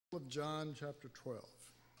Of John chapter 12.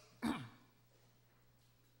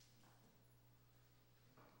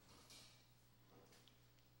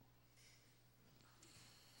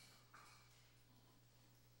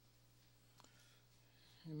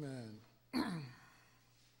 Amen.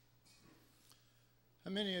 How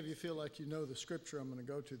many of you feel like you know the scripture I'm going to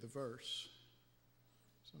go to, the verse?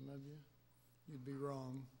 Some of you? You'd be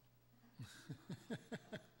wrong.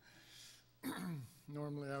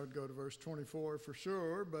 Normally I would go to verse 24 for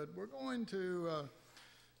sure, but we're going to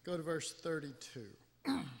go to verse 32.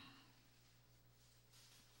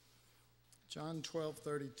 John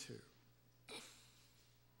 12:32.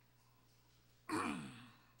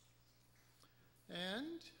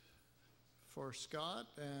 And for Scott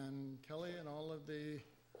and Kelly and all of the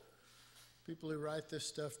people who write this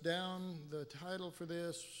stuff down, the title for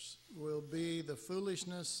this will be The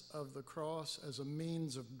Foolishness of the Cross as a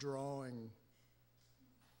Means of Drawing.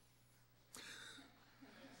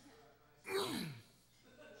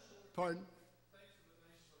 Pardon?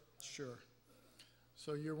 Sure.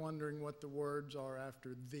 So you're wondering what the words are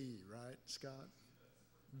after "the," right, Scott?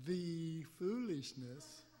 The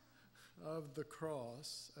foolishness of the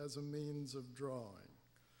cross as a means of drawing.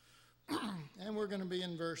 And we're going to be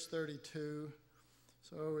in verse 32,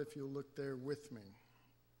 so if you'll look there with me.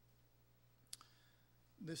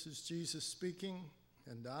 This is Jesus speaking,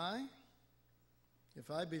 "And I, if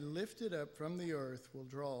I be lifted up from the earth, will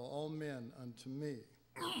draw all men unto me."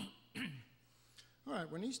 All right,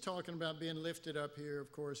 when he's talking about being lifted up here,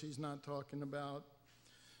 of course, he's not talking about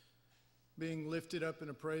being lifted up in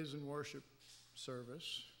a praise and worship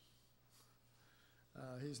service.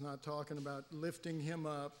 He's not talking about lifting him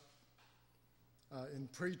up in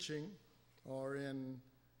preaching or in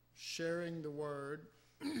sharing the word.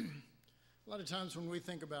 A lot of times when we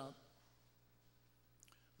think about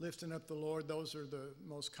lifting up the Lord, those are the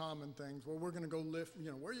most common things. Well, we're going to go lift,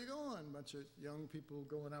 where are you going? A bunch of young people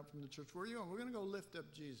going out from the church. Where are you going? We're going to go lift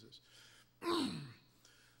up Jesus.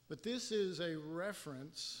 But this is a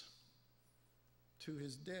reference to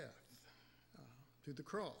his death, to the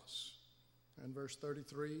cross. And verse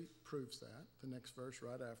 33 proves that, the next verse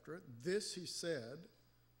right after it. This he said,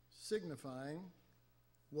 signifying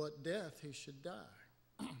what death he should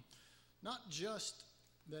die. Not just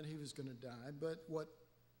that he was going to die, but what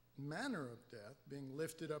manner of death, being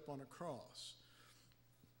lifted up on a cross.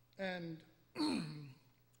 And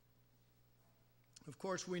of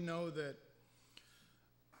course we know that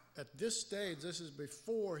at this stage, this is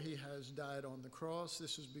before he has died on the cross.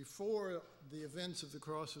 This is before the events of the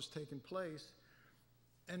cross has taken place.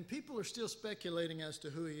 And people are still speculating as to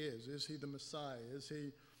who he is. Is he the Messiah? Is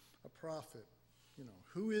he a prophet?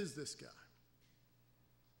 Who is this guy?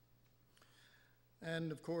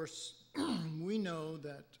 And of course, we know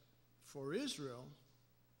that for Israel,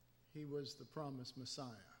 he was the promised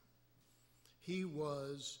Messiah. He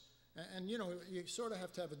was, and you sort of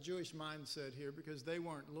have to have a Jewish mindset here because they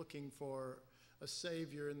weren't looking for a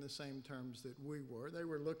savior in the same terms that we were. They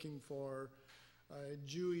were looking for a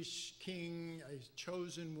Jewish king, a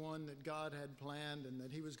chosen one that God had planned, and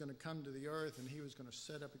that he was going to come to the earth and he was going to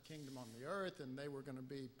set up a kingdom on the earth, and they were going to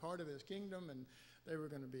be part of his kingdom, and they were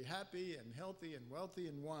going to be happy and healthy and wealthy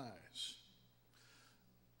and wise,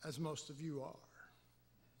 as most of you are.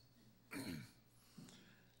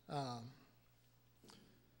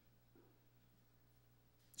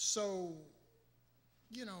 So,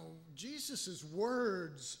 Jesus'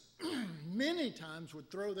 words many times would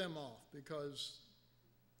throw them off because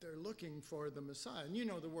they're looking for the Messiah. And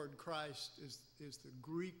the word Christ is the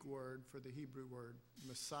Greek word for the Hebrew word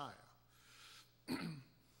Messiah.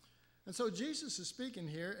 And so Jesus is speaking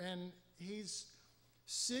here, and he's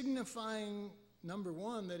signifying, number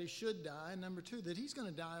one, that he should die, and number two, that he's going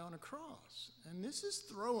to die on a cross. And this is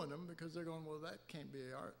throwing them because they're going, well, that can't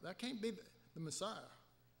be the Messiah.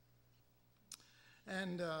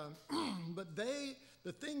 And but the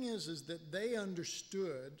thing is that they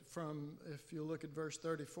understood from, if you look at verse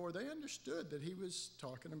 34, they understood that he was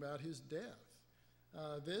talking about his death.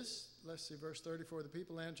 Let's see, verse 34, the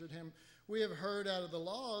people answered him, "We have heard out of the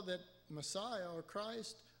law that Messiah or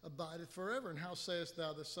Christ abideth forever. And how sayest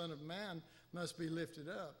thou the Son of Man must be lifted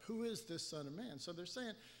up? Who is this Son of Man?" So they're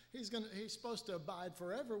saying he's supposed to abide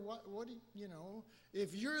forever. What do you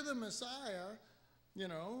if you're the Messiah,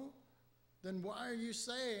 then why are you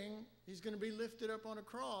saying he's going to be lifted up on a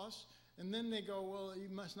cross? And then they go, well, you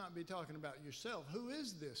must not be talking about yourself. Who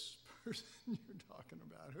is this person you're talking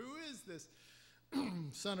about? Who is this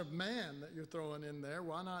Son of Man that you're throwing in there?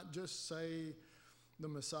 Why not just say the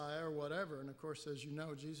Messiah or whatever? And of course, as you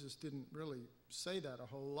know, Jesus didn't really say that a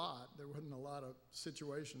whole lot. There wasn't a lot of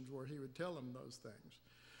situations where he would tell them those things.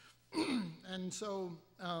 And so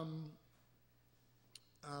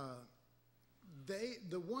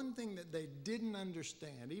the one thing that they didn't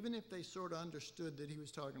understand, even if they sort of understood that he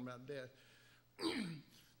was talking about death,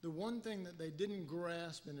 the one thing that they didn't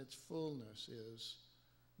grasp in its fullness is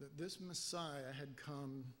that this Messiah had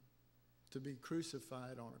come to be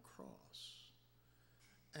crucified on a cross.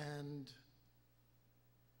 And,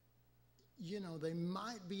 you know, they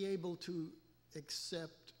might be able to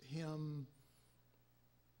accept him,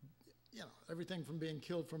 you know, everything from being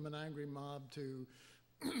killed from an angry mob to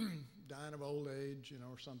dying of old age, you know,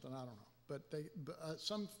 or something, I don't know. But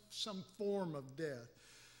some form of death.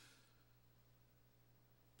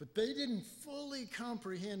 But they didn't fully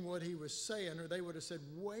comprehend what he was saying, or they would have said,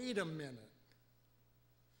 wait a minute.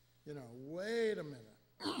 You know, wait a minute.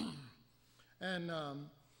 And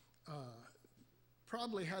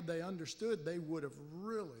probably had they understood, they would have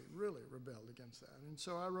really, really rebelled against that. And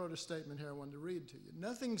so I wrote a statement here I wanted to read to you.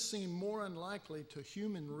 Nothing seemed more unlikely to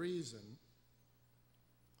human reason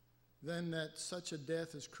than that such a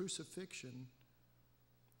death as crucifixion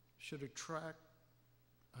should attract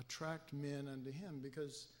men unto him.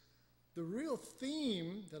 Because the real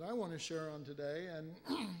theme that I want to share on today, and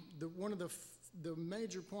one of the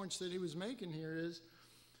major points that he was making here is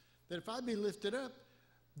that if I be lifted up,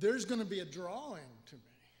 there's going to be a drawing to me.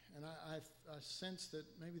 And I sense that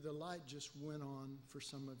maybe the light just went on for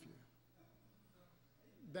some of you.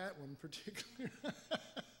 That one particularly.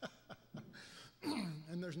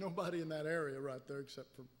 And there's nobody in that area right there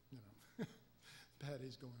except for, you know,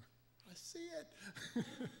 Patty's going, I see it.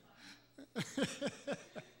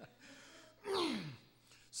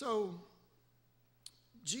 So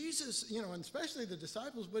Jesus, you know, and especially the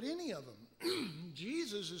disciples, but any of them,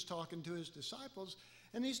 Jesus is talking to his disciples,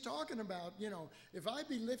 and he's talking about, you know, if I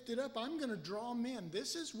be lifted up, I'm going to draw men.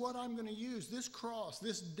 This is what I'm going to use, this cross,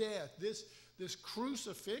 this death, this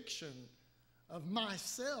crucifixion of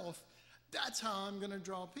myself. That's how I'm going to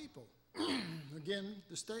draw people. Again,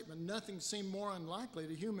 the statement, nothing seemed more unlikely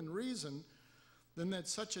to human reason than that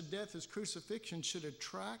such a death as crucifixion should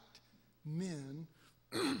attract men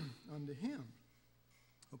unto him.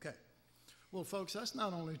 Okay. Well, folks, that's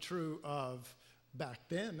not only true of back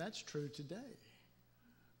then, that's true today.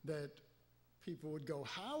 That people would go,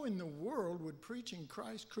 how in the world would preaching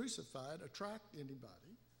Christ crucified attract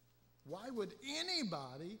anybody? Why would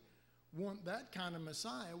anybody want that kind of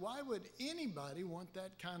Messiah? Why would anybody want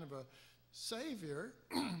that kind of a Savior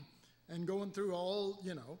and going through all,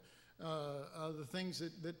 you know, the things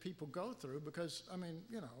that people go through? Because, I mean,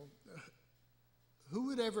 you know, who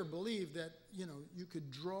would ever believe that, you know, you could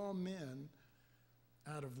draw men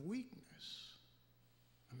out of weakness?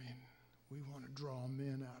 I mean, we want to draw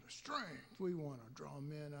men out of strength. We want to draw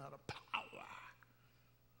men out of power.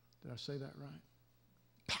 Did I say that right?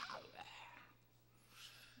 Power.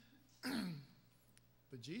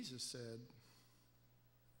 But Jesus said,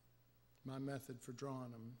 my method for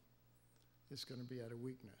drawing them is going to be out of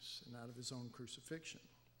weakness and out of his own crucifixion.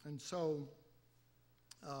 And so,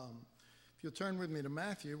 if you'll turn with me to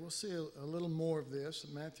Matthew, we'll see a little more of this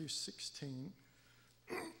in Matthew 16.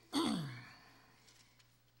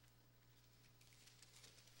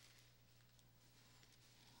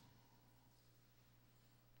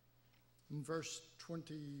 In verse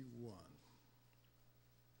 21.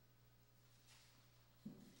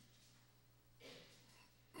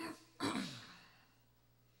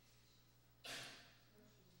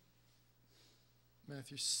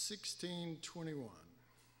 Matthew 16:21.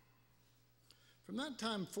 From that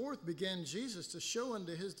time forth began Jesus to show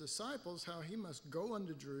unto his disciples how he must go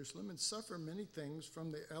unto Jerusalem and suffer many things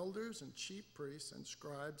from the elders and chief priests and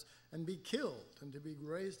scribes and be killed and to be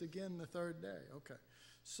raised again the third day. Okay,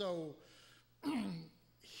 so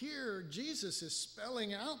here Jesus is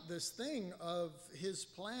spelling out this thing of his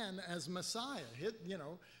plan as Messiah. You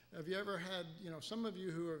know, have you ever had, you know, some of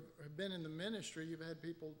you who have been in the ministry, you've had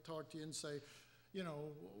people talk to you and say, you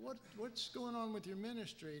know, what's going on with your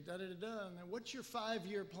ministry? Da-da-da-da. And then, what's your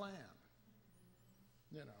 5-year plan?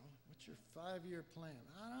 You know, what's your 5-year plan?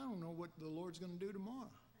 I don't know what the Lord's going to do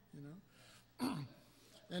tomorrow, you know.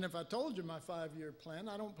 And if I told you my 5-year plan,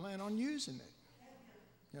 I don't plan on using it,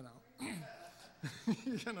 you know.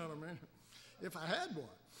 You know what I mean? If I had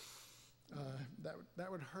one,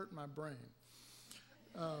 that would hurt my brain.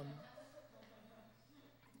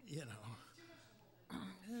 You know,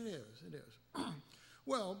 it is.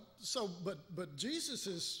 Well, so, but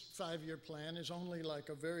Jesus' 5-year plan is only like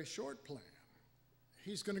a very short plan.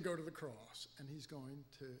 He's going to go to the cross, and he's going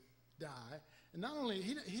to die. And not only,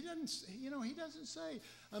 he doesn't say,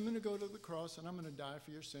 I'm going to go to the cross and I'm going to die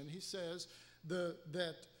for your sin. He says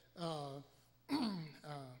that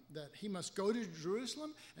that he must go to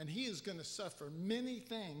Jerusalem, and he is going to suffer many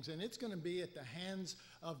things, and it's going to be at the hands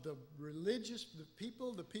of the religious, the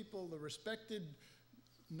respected,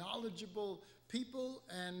 knowledgeable people,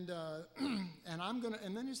 and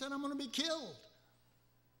and then he said, I'm going to be killed.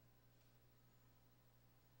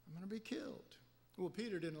 I'm going to be killed. Well,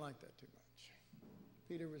 Peter didn't like that too much.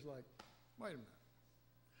 Peter was like, wait a minute,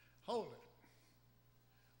 hold it.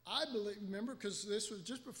 I believe, remember, because this was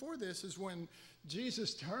just before this is when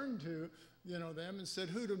Jesus turned to, them and said,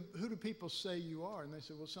 who do people say you are? And they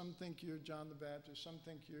said, well, some think you're John the Baptist, some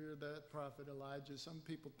think you're that prophet Elijah, some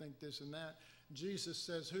people think this and that. Jesus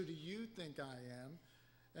says, who do you think I am?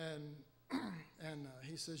 And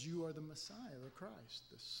he says, you are the Messiah, the Christ,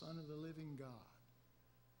 the Son of the living God.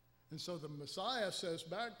 And so the Messiah says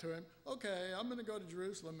back to him, okay, I'm going to go to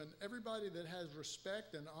Jerusalem, and everybody that has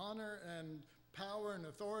respect and honor and power and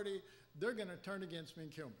authority, they're going to turn against me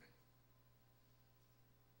and kill me.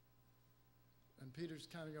 And Peter's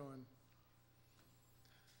kind of going,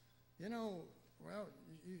 well,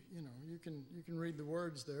 you can read the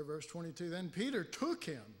words there, verse 22. Then Peter took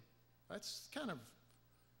him. That's kind of,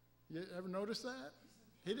 you ever notice that?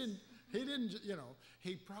 He didn't,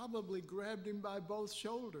 he probably grabbed him by both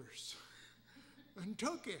shoulders and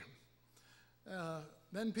took him.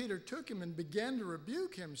 Then Peter took him and began to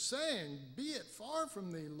rebuke him, saying, be it far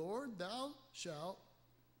from thee, Lord,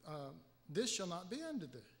 this shall not be unto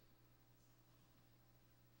thee.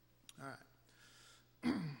 All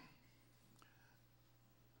right.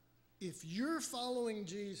 If you're following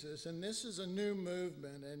Jesus, and this is a new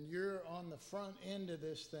movement, and you're on the front end of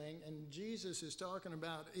this thing, and Jesus is talking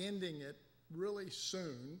about ending it really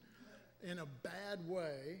soon in a bad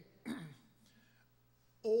way,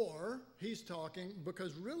 or he's talking,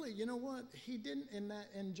 because really, you know what? He didn't,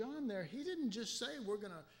 in John there, he didn't just say we're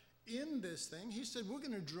going to end this thing. He said we're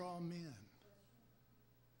going to draw men.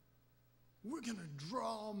 We're going to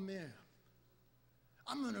draw men.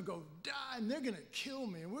 I'm going to go die, and they're going to kill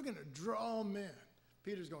me, and we're going to draw men.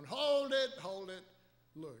 Peter's going, hold it.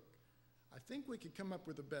 Look, I think we could come up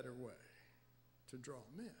with a better way to draw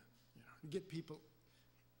men, to get people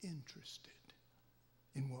interested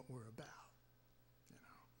in what we're about.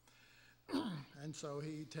 And so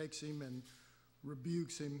he takes him and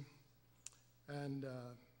rebukes him. And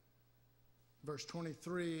verse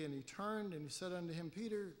 23, and he turned and he said unto him,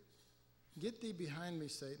 Peter, get thee behind me,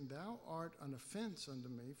 Satan. Thou art an offense unto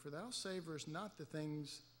me, for thou savorest not the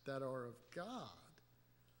things that are of God.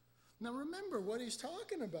 Now remember what he's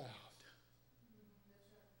talking about.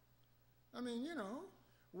 I mean,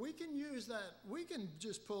 we can use that, we can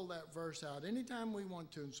just pull that verse out anytime we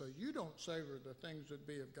want to and say, you don't savor the things that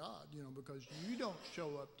be of God, because you don't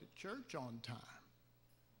show up to church on time.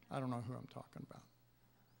 I don't know who I'm talking about.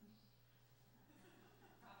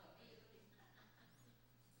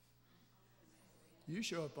 You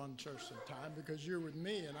show up on church on time because you're with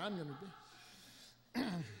me and I'm going to be.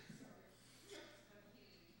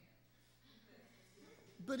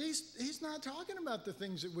 But he's not talking about the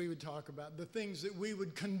things that we would talk about, the things that we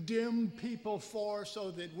would condemn people for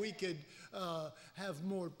so that we could have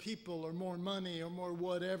more people or more money or more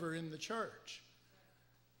whatever in the church.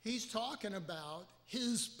 He's talking about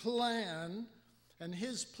his plan, and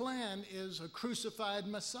his plan is a crucified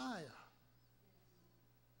Messiah.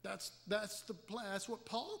 That's the plan. That's what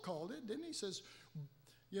Paul called it, didn't he? He says,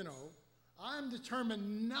 I'm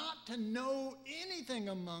determined not to know anything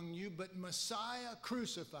among you but Messiah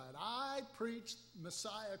crucified. I preach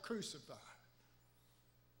Messiah crucified.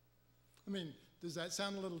 I mean, does that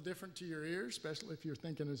sound a little different to your ears, especially if you're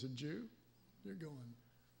thinking as a Jew? You're going,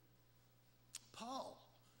 Paul,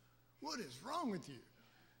 what is wrong with you?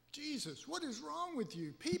 Jesus, what is wrong with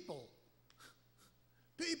you? People,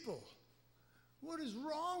 what is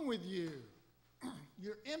wrong with you?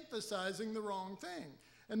 You're emphasizing the wrong thing.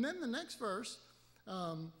 And then the next verse,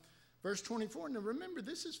 verse 24, now remember,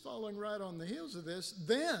 this is following right on the heels of this.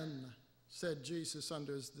 Then said Jesus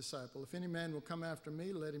unto his disciple, if any man will come after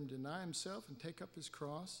me, let him deny himself and take up his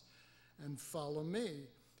cross and follow me.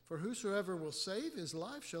 For whosoever will save his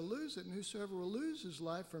life shall lose it, and whosoever will lose his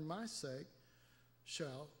life for my sake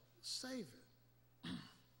shall save it.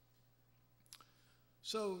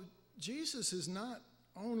 So Jesus is not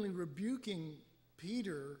only rebuking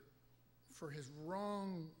Peter for his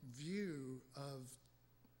wrong view of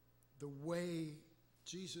the way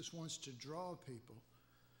Jesus wants to draw people,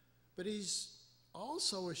 but he's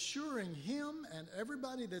also assuring him and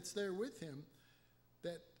everybody that's there with him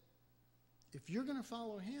that if you're going to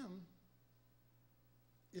follow him,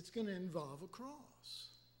 it's going to involve a cross.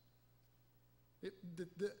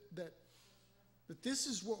 That this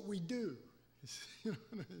is what we do.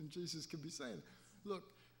 And Jesus could be saying, look,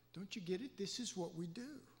 don't you get it? This is what we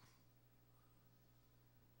do.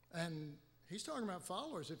 And he's talking about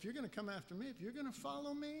followers. If you're going to come after me, if you're going to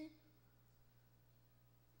follow me,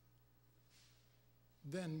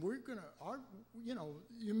 then we're going to,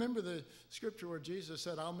 you remember the scripture where Jesus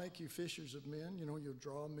said, I'll make you fishers of men. You'll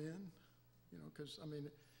draw men. Because,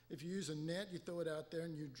 if you use a net, you throw it out there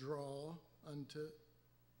and you draw unto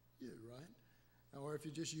you, right? Or if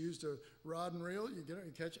you just used a rod and reel, you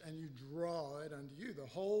catch and you draw it unto you. The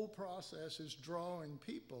whole process is drawing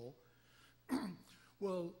people.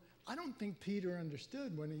 Well, I don't think Peter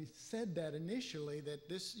understood when he said that initially, that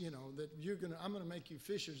this, that I'm going to make you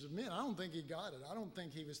fishers of men. I don't think he got it. I don't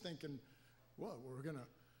think he was thinking, well, we're going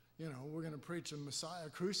to preach a Messiah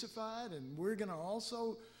crucified, and we're going to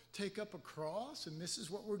also take up a cross, and this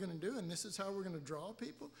is what we're going to do, and this is how we're going to draw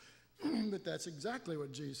people. But that's exactly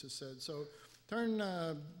what Jesus said. So turn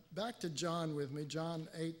back to John with me, John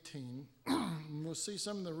 18. And we'll see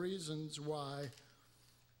some of the reasons why,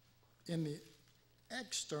 in the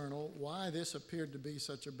external, why this appeared to be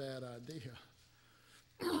such a bad idea.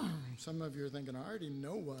 Some of you are thinking, I already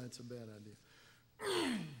know why it's a bad idea.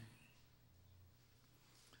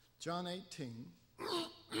 John 18.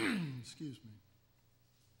 Excuse me.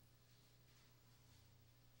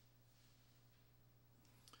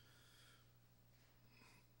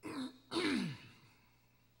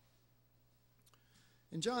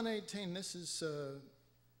 In John 18, this is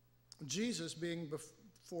Jesus being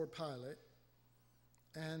before Pilate.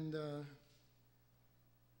 And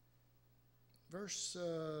verse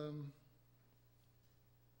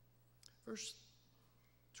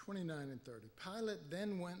 29 and 30. Pilate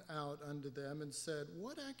then went out unto them and said,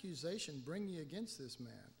 What accusation bring ye against this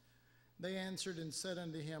man? They answered and said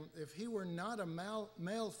unto him, If he were not a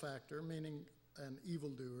malefactor, meaning an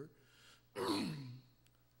evildoer,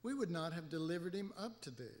 we would not have delivered him up to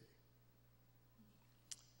thee.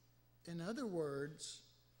 In other words,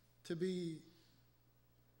 to be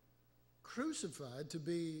crucified, to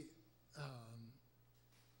be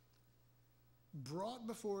brought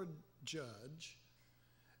before a judge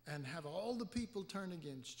and have all the people turn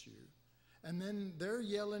against you, and then they're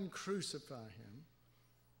yelling, crucify him.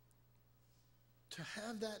 To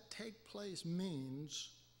have that take place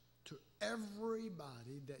means to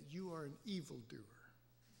everybody that you are an evildoer.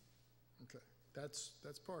 Okay, that's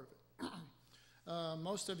part of it.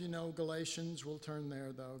 Most of you know Galatians. We'll turn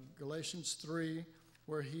there, though. Galatians 3,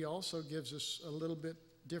 where he also gives us a little bit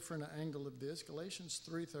different angle of this. Galatians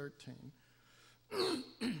 3:13.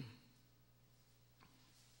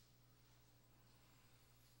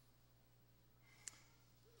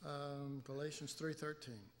 Galatians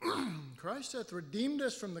 3:13. Christ hath redeemed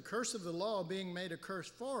us from the curse of the law, being made a curse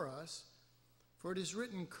for us. For it is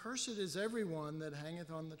written, Cursed is everyone that hangeth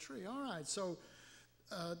on the tree. All right, so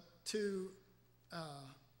to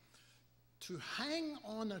hang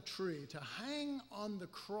on a tree, to hang on the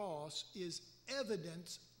cross is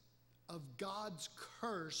evidence of God's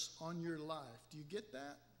curse on your life. Do you get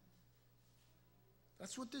that?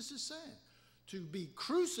 That's what this is saying. To be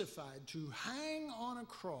crucified, to hang on a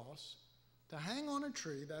cross, to hang on a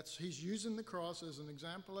tree, he's using the cross as an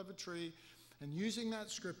example of a tree and using that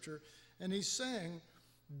scripture. And he's saying,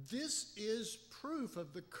 this is proof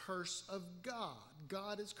of the curse of God.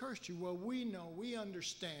 God has cursed you. Well, we know, we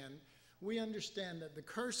understand that the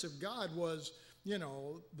curse of God was,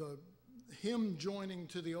 him joining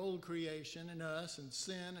to the old creation and us and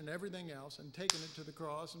sin and everything else and taking it to the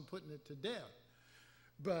cross and putting it to death.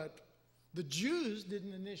 But the Jews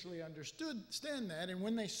didn't initially understand that. And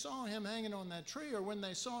when they saw him hanging on that tree, or when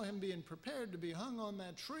they saw him being prepared to be hung on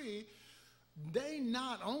that tree, they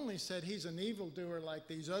not only said he's an evildoer like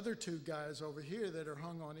these other two guys over here that are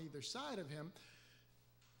hung on either side of him,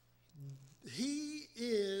 he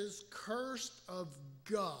is cursed of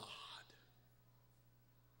God.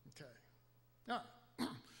 Okay. All right.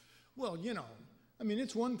 Well,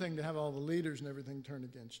 it's one thing to have all the leaders and everything turn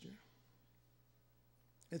against you.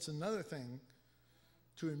 It's another thing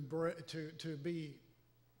to be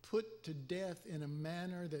put to death in a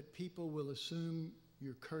manner that people will assume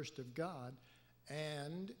you're cursed of God.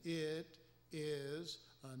 And it is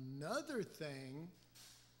another thing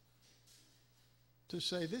to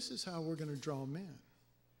say, this is how we're going to draw men.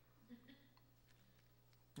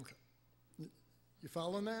 Okay. You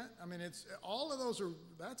following that? It's all of those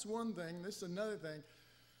that's one thing. This is another thing.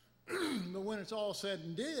 But when it's all said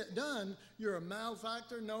and done, you're a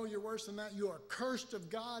malefactor. No, you're worse than that. You are cursed of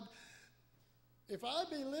God. If I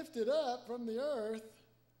be lifted up from the earth,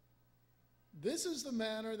 this is the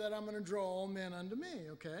manner that I'm going to draw all men unto me,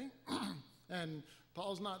 okay? And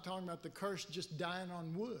Paul's not talking about the curse just dying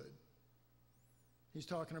on wood. He's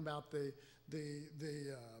talking about the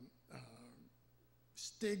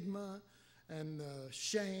stigma and the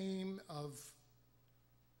shame of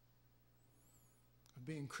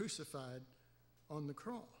being crucified on the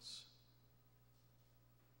cross.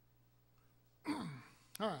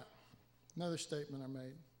 All right, another statement I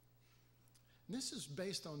made. And this is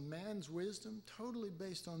based on man's wisdom, totally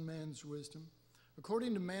based on man's wisdom.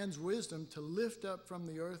 According to man's wisdom, to lift up from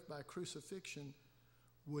the earth by crucifixion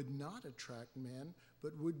would not attract men,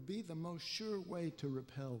 but would be the most sure way to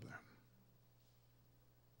repel them.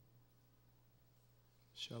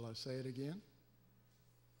 Shall I say it again?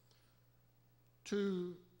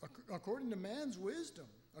 According to man's wisdom,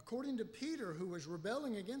 according to Peter, who was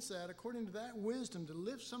rebelling against that, according to that wisdom, to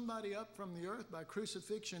lift somebody up from the earth by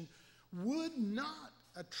crucifixion would not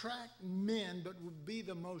attract men, but would be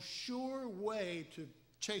the most sure way to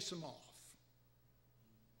chase them off.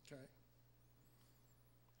 Okay?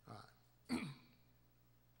 All right.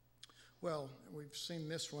 Well, we've seen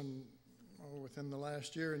this one within the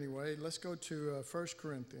last year anyway. Let's go to 1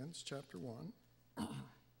 Corinthians chapter 1. 1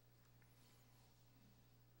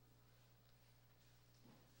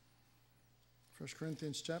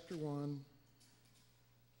 Corinthians chapter 1.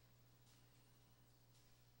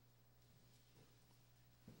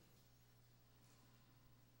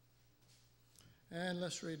 And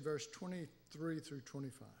let's read verse 23 through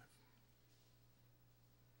 25.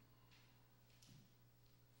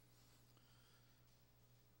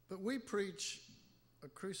 But we preach a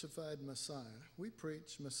crucified Messiah. We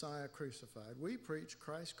preach Messiah crucified. We preach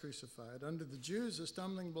Christ crucified. Unto the Jews a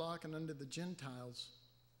stumbling block, and unto the Gentiles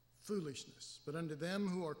foolishness. But unto them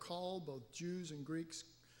who are called, both Jews and Greeks,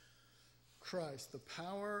 Christ, the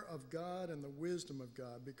power of God and the wisdom of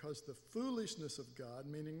God, because the foolishness of God,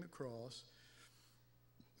 meaning the cross,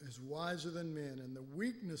 is wiser than men, and the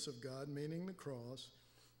weakness of God, meaning the cross,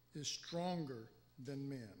 is stronger than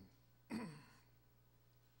men.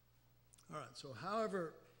 All right, so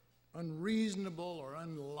however unreasonable or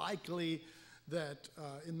unlikely that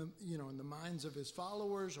in the minds of his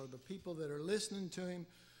followers or the people that are listening to him,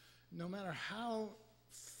 no matter how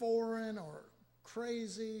foreign or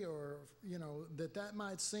crazy or that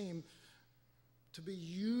might seem, to be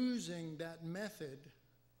using that method,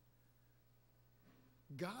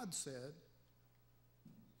 God said,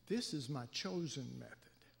 this is my chosen method.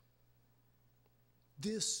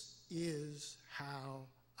 This is how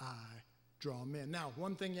I draw men. Now,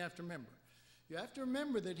 one thing you have to remember. You have to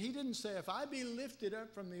remember that he didn't say, if I be lifted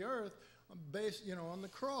up from the earth, based, on the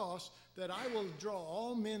cross, that I will draw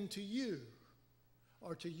all men to you,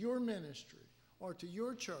 or to your ministry, or to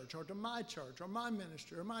your church, or to my church, or my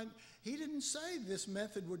ministry, or my... He didn't say this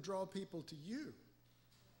method would draw people to you.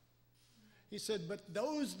 He said, but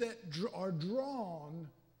those that are drawn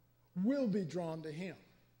will be drawn to him.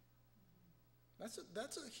 That's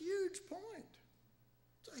a huge point.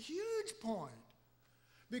 It's a huge point.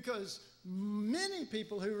 Because many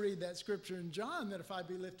people who read that scripture in John, that if I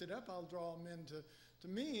be lifted up, I'll draw men to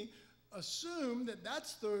me, assume that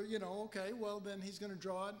that's the, okay, well, then he's going to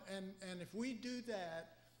draw it. And if we do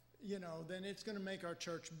that, then it's going to make our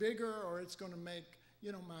church bigger, or it's going to make,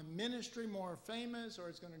 my ministry more famous, or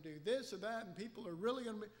it's going to do this or that, and people are really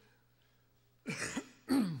going to be...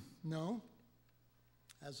 No.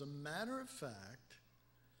 As a matter of fact,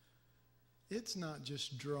 it's not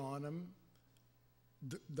just drawing them,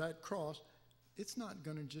 that cross, it's not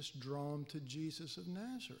going to just draw them to Jesus of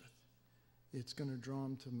Nazareth. It's going to draw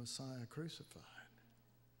them to Messiah crucified.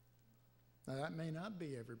 Now, that may not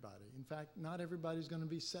be everybody. In fact, not everybody's going to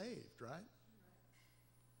be saved, right?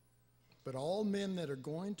 But all men that are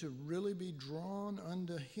going to really be drawn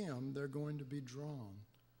unto him, they're going to be drawn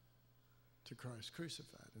to Christ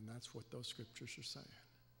crucified. And that's what those scriptures are saying.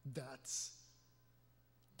 That's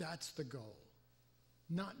the goal.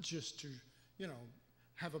 Not just to,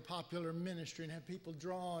 have a popular ministry and have people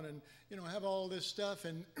drawn and, have all this stuff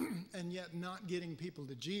and yet not getting people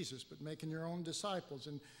to Jesus, but making your own disciples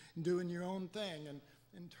and doing your own thing and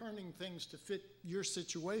turning things to fit your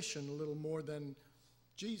situation a little more than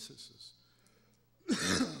Jesus's.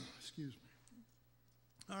 Excuse me.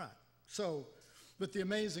 All right. So, but the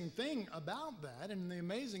amazing thing about that, and the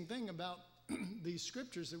amazing thing about these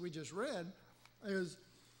scriptures that we just read, is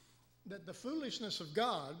that the foolishness of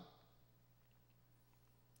God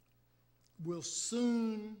will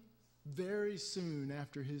soon, very soon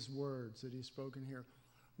after his words that he's spoken here,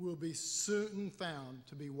 will be soon found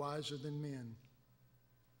to be wiser than men.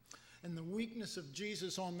 And the weakness of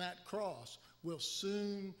Jesus on that cross will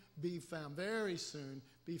soon be found, very soon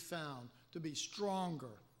be found to be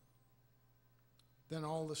stronger than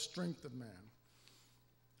all the strength of man.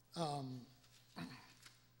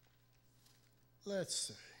 let's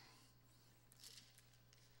see.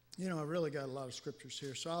 You know, I really got a lot of scriptures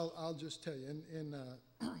here, so I'll just tell you. In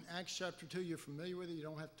Acts chapter 2, you're familiar with it. You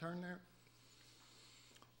don't have to turn there.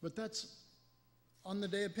 But that's on the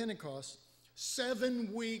day of Pentecost,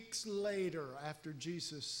 7 weeks later after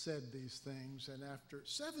Jesus said these things, and after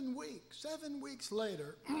 7 weeks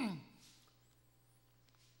later,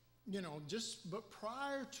 you know, but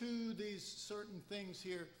prior to these certain things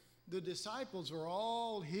here, the disciples are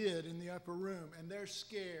all hid in the upper room, and they're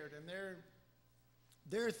scared, and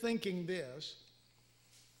they're thinking this: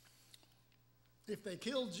 if they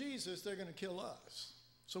kill Jesus, they're going to kill us.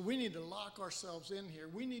 So we need to lock ourselves in here.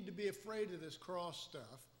 We need to be afraid of this cross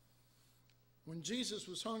stuff. When Jesus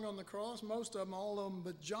was hung on the cross, most of them, all of them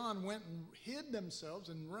but John, went and hid themselves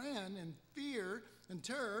and ran in fear and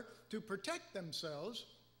terror to protect themselves.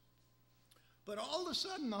 But all of a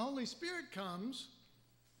sudden, the Holy Spirit comes,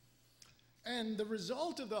 and the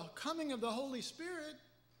result of the coming of the Holy Spirit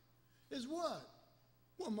is what?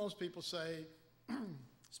 Well, most people say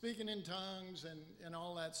speaking in tongues and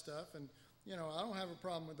all that stuff. And, you know, I don't have a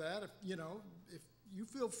problem with that. If you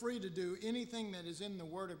feel free to do anything that is in the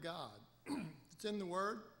Word of God, if it's in the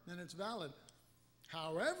Word, then it's valid.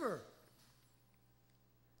 However,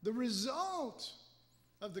 the result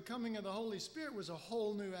of the coming of the Holy Spirit was a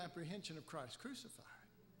whole new apprehension of Christ crucified.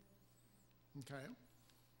 Okay?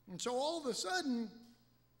 And so all of a sudden,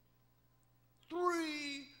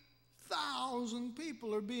 3,000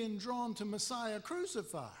 people are being drawn to Messiah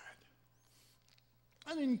crucified.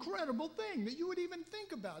 An incredible thing that you would even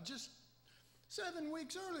think about just 7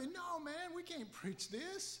 weeks earlier. No, man, we can't preach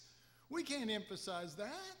this. We can't emphasize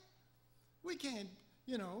that. We can't,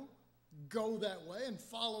 go that way and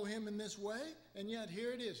follow him in this way. And yet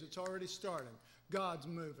here it is. It's already starting. God's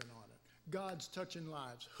moving on it. God's touching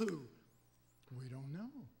lives. Who? We don't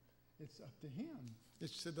know. It's up to him.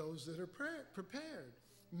 It's to those that are prepared.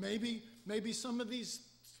 Maybe some of these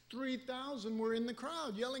 3,000 were in the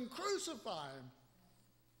crowd yelling, "Crucify him."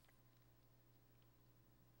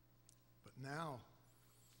 But now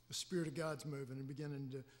the Spirit of God's moving and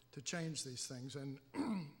beginning to change these things. And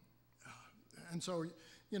so,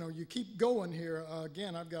 you keep going here.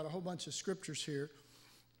 Again, I've got a whole bunch of scriptures here.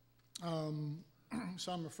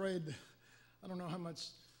 So I'm afraid I don't know how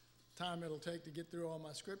much time it'll take to get through all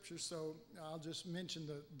my scriptures, so I'll just mention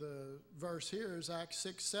the verse here is Acts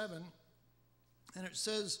 6:7, and it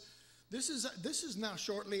says, this is now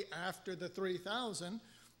shortly after the 3,000.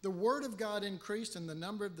 The word of God increased, and the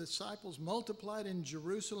number of disciples multiplied in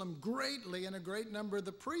Jerusalem greatly, and a great number of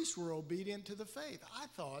the priests were obedient to the faith. I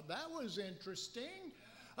thought that was interesting.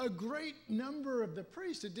 A great number of the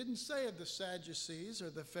priests. It didn't say of the Sadducees or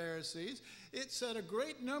the Pharisees. It said a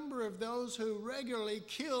great number of those who regularly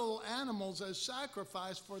kill animals as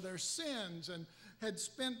sacrifice for their sins and had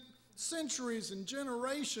spent centuries and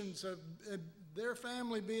generations of their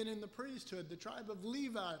family being in the priesthood, the tribe of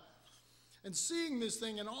Levi, and seeing this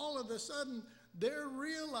thing, and all of a sudden they're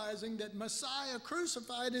realizing that Messiah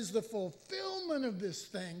crucified is the fulfillment of this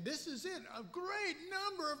thing. This is it. A great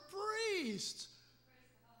number of priests.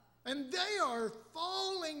 And they are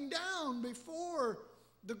falling down before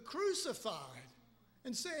the crucified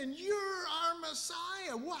and saying, "You're our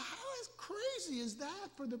Messiah." Well, how crazy is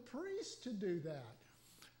that for the priests to do that?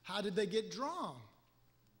 How did they get drawn?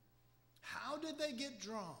 How did they get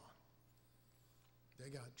drawn?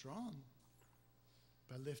 They got drawn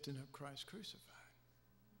by lifting up Christ crucified.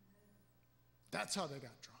 That's how they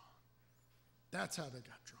got drawn. That's how they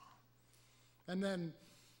got drawn. And then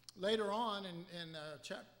later on in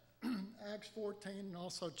Acts 14 and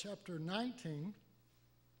also chapter 19,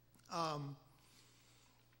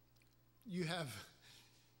 you have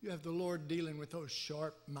the Lord dealing with those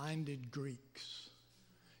sharp-minded Greeks.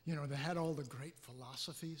 They had all the great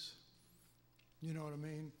philosophies. You know what I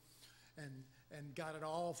mean? And got it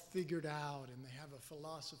all figured out, and they have a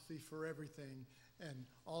philosophy for everything. And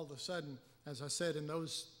all of a sudden, as I said, in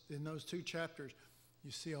those 2 chapters,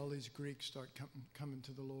 you see all these Greeks start coming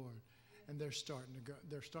to the Lord. And they're starting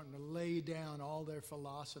to lay down all their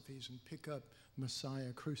philosophies and pick up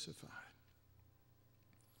Messiah crucified.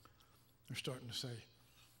 They're starting to say,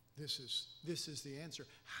 this is the answer.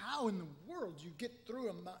 How in the world do you get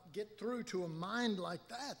through to a mind like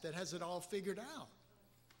that has it all figured out?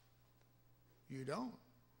 You don't.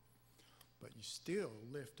 But you still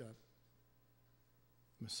lift up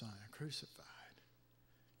Messiah crucified.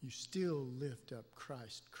 You still lift up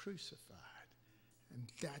Christ crucified. And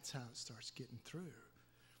that's how it starts getting through.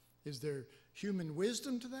 Is there human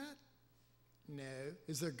wisdom to that? No.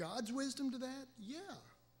 Is there God's wisdom to that? Yeah.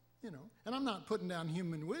 And I'm not putting down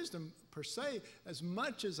human wisdom per se as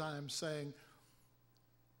much as I am saying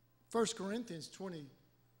 1 Corinthians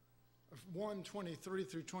 1:23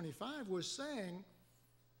 through 25 was saying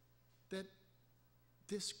that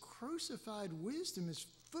this crucified wisdom is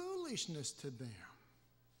foolishness to them.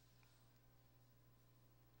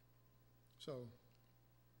 So,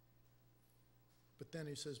 but then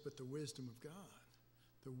he says, but the wisdom of God,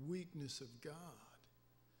 the weakness of God,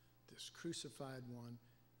 this crucified one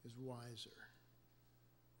is wiser.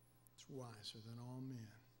 It's wiser than all men.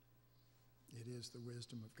 It is the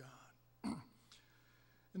wisdom of God.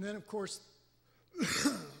 And then, of course,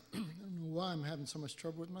 I don't know why I'm having so much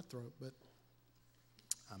trouble with my throat, but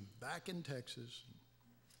I'm back in Texas.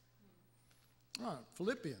 All right,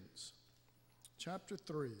 Philippians chapter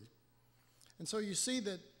 3. And so you see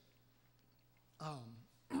that,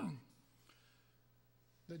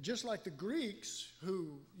 that just like the Greeks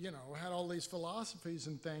who, had all these philosophies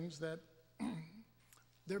and things, that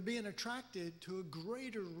they're being attracted to a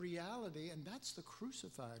greater reality, and that's the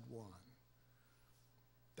crucified one.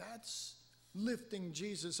 That's lifting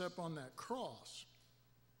Jesus up on that cross.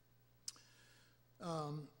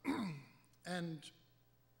 And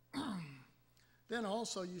then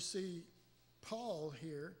also you see Paul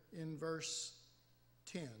here in verse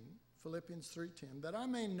 10, Philippians 3:10, that I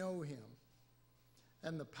may know him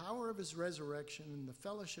and the power of his resurrection and the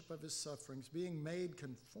fellowship of his sufferings, being made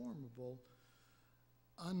conformable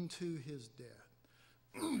unto his death.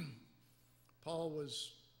 Paul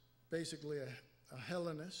was basically a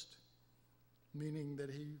Hellenist, meaning that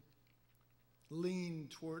he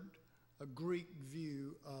leaned toward a Greek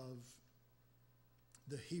view of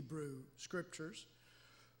the Hebrew scriptures.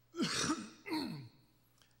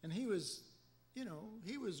 And he was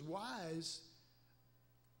wise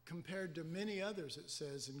compared to many others, it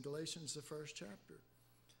says in Galatians, the 1st chapter.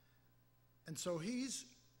 And so he's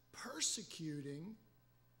persecuting.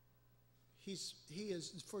 He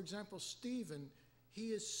is, for example, Stephen, he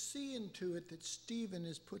is seeing to it that Stephen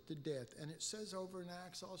is put to death. And it says over in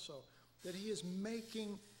Acts also that he is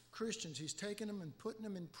making Christians, he's taking them and putting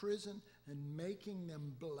them in prison and making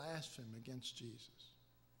them blaspheme against Jesus.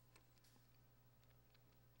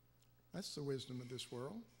 That's the wisdom of this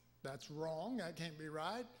world. That's wrong. That can't be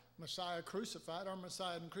right. Messiah crucified. Our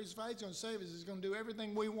Messiah didn't crucify. He's going to save us. He's going to do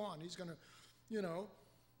everything we want. He's going to,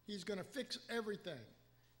 he's going to fix everything.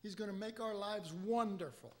 He's going to make our lives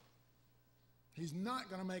wonderful. He's not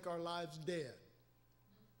going to make our lives dead.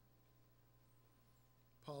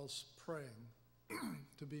 Paul's praying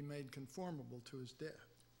to be made conformable to his death.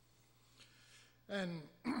 And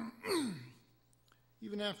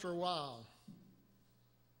even after a while,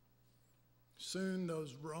 soon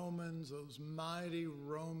those Romans, those mighty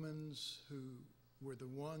Romans who were the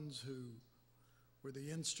ones who were the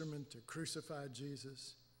instrument to crucify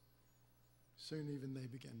Jesus, soon even they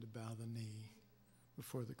began to bow the knee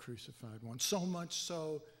before the crucified one. So much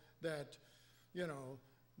so that,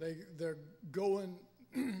 they're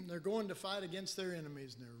going to fight against their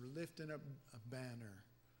enemies, and they're lifting up a banner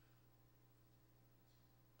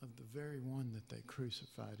of the very one that they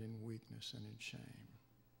crucified in weakness and in shame.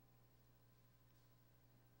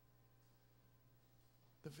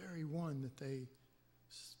 The very one that they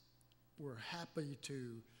were happy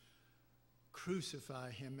to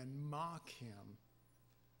crucify him and mock him.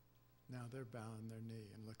 Now they're bowing their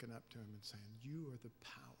knee and looking up to him and saying, you are the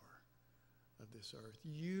power of this earth.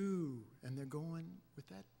 You. And they're going with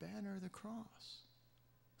that banner of the cross.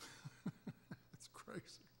 That's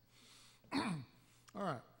crazy. All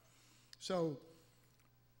right. So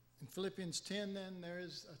in Philippians 10 then, there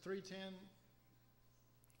is a 3:10.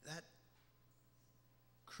 That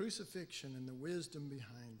crucifixion and the wisdom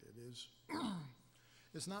behind it is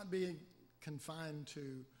it's not being confined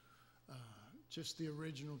to just the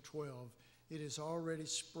original 12. It is already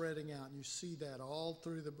spreading out. And you see that all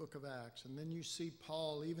through the book of Acts. And then you see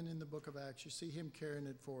Paul, even in the book of Acts, you see him carrying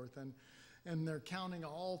it forth. And they're counting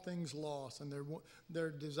all things lost. And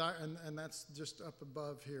their desire, and that's just up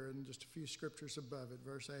above here, and just a few scriptures above it,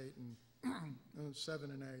 verse 8 and 7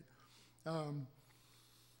 and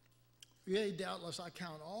 8. Yea, doubtless I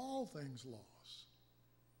count all things lost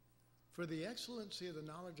for the excellency of the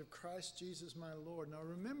knowledge of Christ Jesus my Lord. Now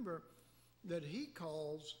remember that he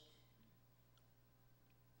calls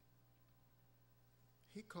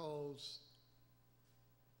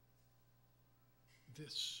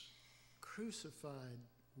this crucified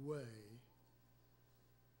way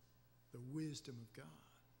the wisdom of God.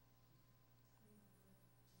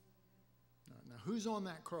 Now who's on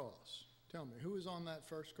that cross? Tell me, who is on that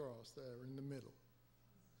first cross there in the middle?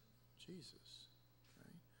 Jesus.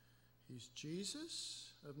 Okay. He's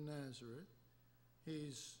Jesus of Nazareth.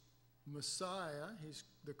 He's Messiah. He's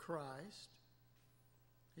the Christ.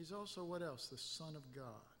 He's also what else? The Son of God.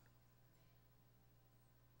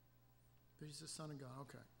 He's the Son of God.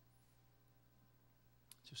 Okay.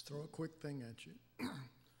 Just throw a quick thing at you.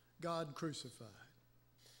 God crucified.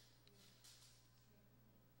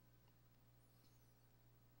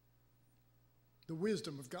 The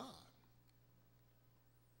wisdom of God.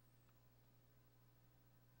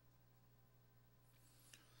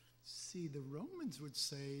 See, the Romans would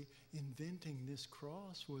say inventing this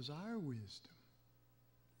cross was our wisdom.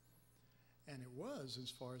 And it was, as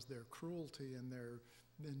far as their cruelty and their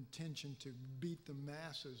intention to beat the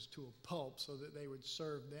masses to a pulp so that they would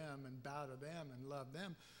serve them and bow to them and love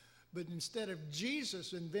them. But instead of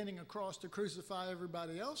Jesus inventing a cross to crucify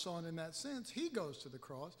everybody else on in that sense, he goes to the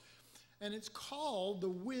cross. And it's called the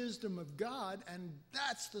wisdom of God, and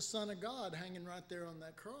that's the Son of God hanging right there on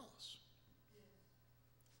that cross.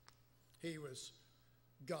 He was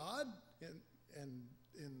God, and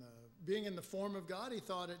being in the form of God, he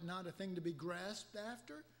thought it not a thing to be grasped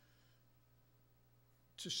after,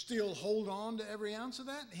 to still hold on to every ounce of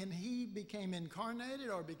that. And he became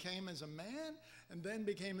incarnated, or became as a man, and then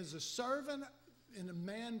became as a servant in a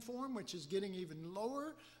man form, which is getting even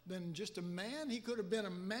lower than just a man. He could have been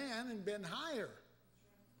a man and been higher.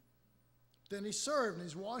 Then he served, and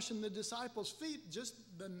he's washing the disciples' feet just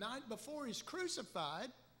the night before he's crucified,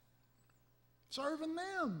 serving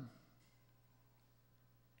them.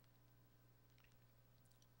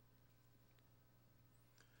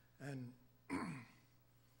 And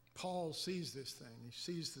Paul sees this thing. He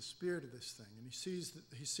sees the spirit of this thing, and he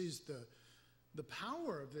sees the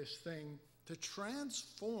power of this thing to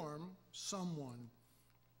transform someone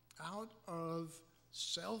out of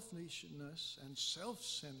selfishness and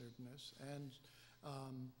self-centeredness and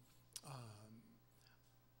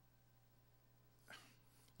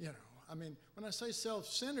I mean, when I say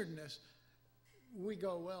self-centeredness, we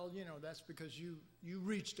go, well, that's because you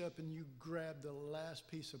reached up and you grabbed the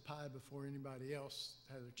last piece of pie before anybody else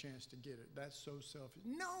had a chance to get it. That's so selfish.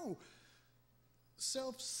 No,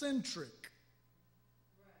 self-centric.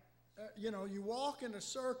 Right. You walk in a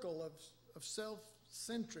circle of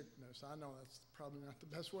self-centricness. I know that's probably not the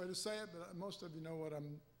best way to say it, but most of you know what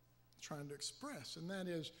I'm trying to express, and that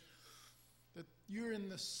is that you're in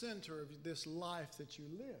the center of this life that you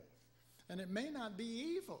live. And it may not be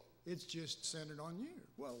evil. It's just centered on you.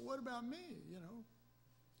 Well, what about me?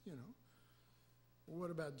 Well,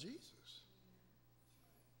 what about Jesus?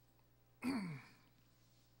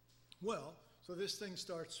 Well, so this thing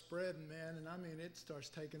starts spreading, man, and I mean, it starts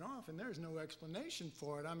taking off, and there's no explanation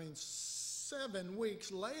for it. I mean, 7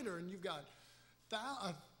 weeks later, and you've got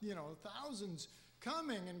thousands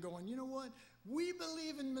coming and going, you know what? We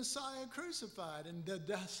believe in Messiah crucified, and the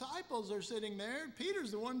disciples are sitting there.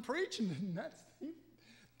 Peter's the one preaching, and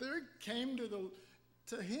they came to the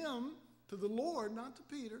Lord, not to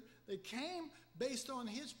Peter. They came based on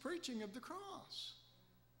his preaching of the cross.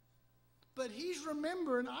 But he's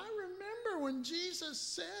remembering, I remember when Jesus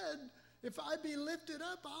said, if I be lifted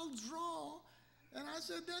up, I'll draw. And I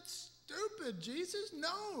said, that's stupid, Jesus.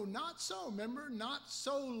 No, not so. Remember, not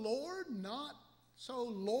so, Lord, not so,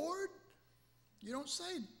 Lord. You don't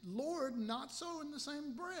say Lord, not so in the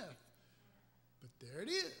same breath. But there it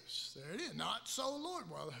is. There it is. Not so, Lord.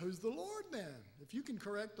 Well, who's the Lord then? If you can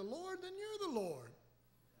correct the Lord, then you're the Lord.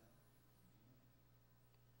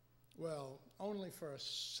 Well, only for a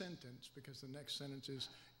sentence, because the next sentence is,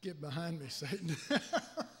 get behind me, Satan.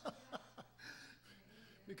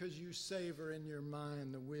 Because you savor in your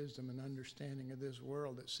mind the wisdom and understanding of this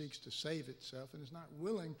world that seeks to save itself and is not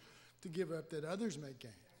willing to give up that others may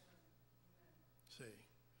gain. See?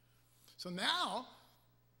 So now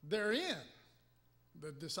they're in.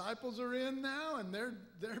 The disciples are in now, and they're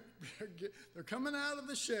coming out of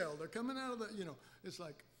the shell. They're coming out of the, it's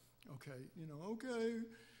like, okay,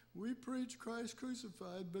 we preach Christ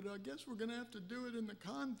crucified, but I guess we're going to have to do it in the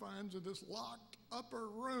confines of this locked upper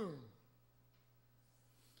room.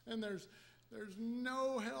 And there's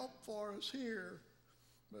no help for us here.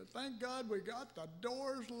 But thank God we got the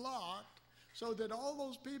doors locked so that all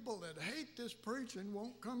those people that hate this preaching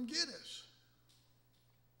won't come get us.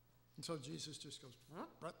 And so Jesus just goes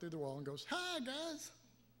right through the wall and goes, hi, guys.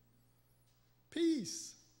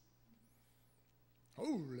 Peace.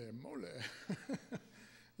 Holy moly.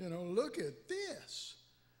 Look at this.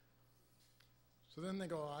 So then they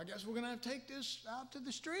go, I guess we're going to have to take this out to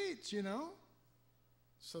the streets,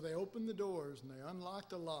 So they open the doors and they unlock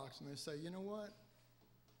the locks and they say, you know what?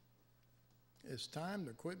 It's time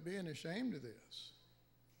to quit being ashamed of this.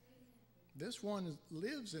 This one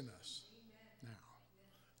lives in us now.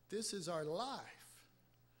 This is our life.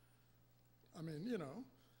 I mean,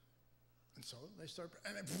 And so they start,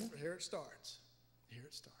 and then, here it starts. Here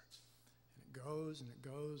it starts. And it goes and it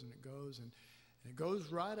goes and it goes. It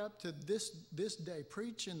goes right up to this day,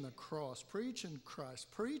 preaching the cross, preaching Christ,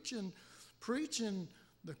 preaching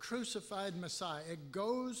the crucified Messiah. It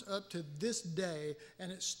goes up to this day,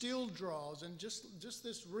 and it still draws. And just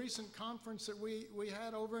this recent conference that we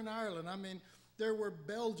had over in Ireland, I mean, there were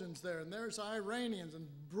Belgians there, and there's Iranians and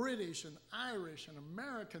British and Irish and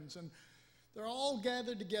Americans, and they're all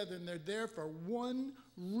gathered together, and they're there for one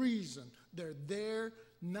reason. They're there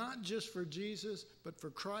not just for Jesus, but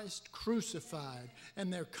for Christ crucified.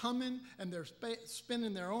 And they're coming, and they're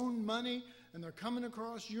spending their own money, and they're coming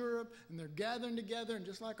across Europe, and they're gathering together. And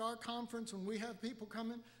just like our conference, when we have people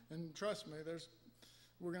coming, and trust me,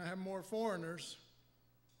 we're going to have more foreigners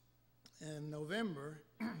in November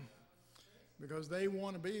because they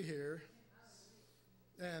want to be here.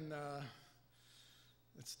 And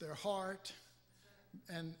it's their heart,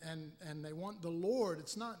 and they want the Lord.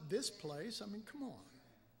 It's not this place. I mean, come on.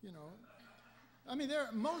 You know, I mean,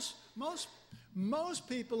 most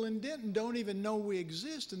people in Denton don't even know we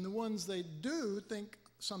exist, and the ones they do think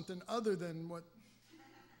something other than what,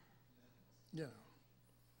 you know,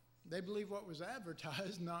 they believe what was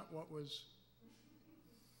advertised, not what was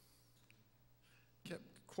kept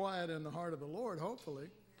quiet in the heart of the Lord, hopefully.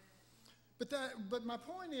 But my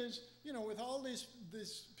point is, you know, with all these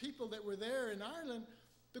people that were there in Ireland,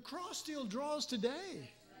 the cross still draws today.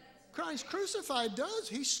 Christ crucified does.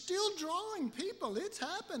 He's still drawing people. It's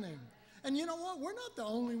happening. And you know what? We're not the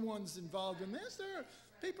only ones involved in this. There are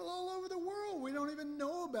people all over the world we don't even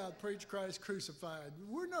know about preach Christ crucified.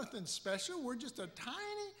 We're nothing special. We're just a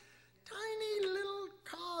tiny, tiny little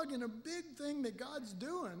cog in a big thing that God's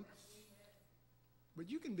doing. But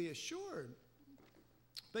you can be assured,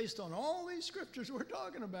 based on all these scriptures we're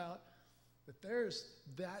talking about, that there's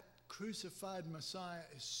that crucified Messiah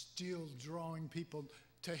is still drawing people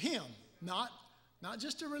to him, not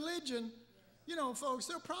just to religion. You know, folks,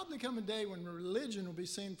 there'll probably come a day when religion will be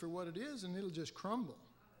seen for what it is, and it'll just crumble.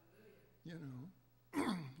 You know,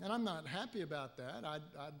 and I'm not happy about that.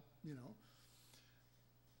 You know,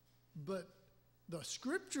 but the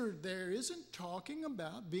scripture there isn't talking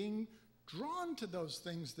about being drawn to those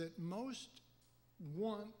things that most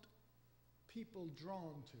want people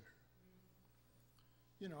drawn to.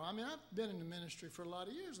 You know, I mean, I've been in the ministry for a lot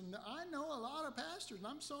of years, and I know a lot of pastors, and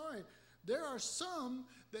I'm sorry, there are some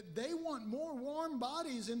that they want more warm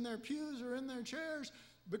bodies in their pews or in their chairs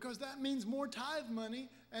because that means more tithe money,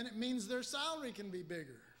 and it means their salary can be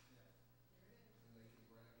bigger.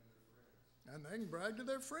 And they can brag to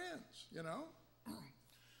their friends, you know.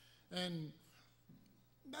 And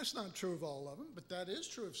that's not true of all of them, but that is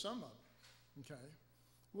true of some of them, okay?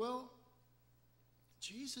 Well,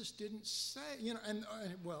 Jesus didn't say, you know, and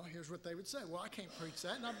well, here's what they would say. Well, I can't preach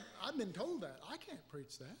that, and I've been told that. I can't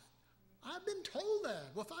preach that. I've been told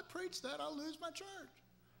that. Well, if I preach that, I'll lose my church.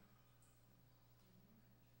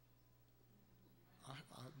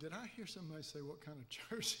 Did I hear somebody say, what kind of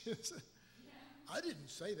church is it? Yeah. I didn't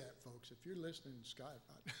say that, folks. If you're listening to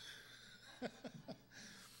Skype.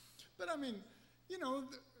 But I mean, you know,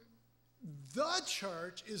 the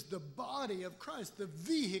church is the body of Christ, the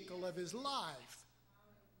vehicle of his life.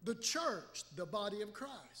 The church, the body of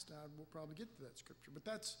Christ. Now, we'll probably get to that scripture, but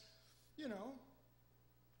that's, you know,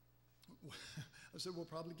 I said we'll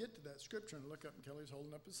probably get to that scripture, and look up, and Kelly's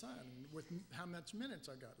holding up a sign with how much minutes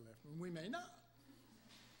I got left, and we may not.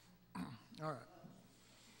 All right.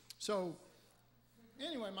 So,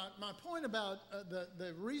 anyway, my point about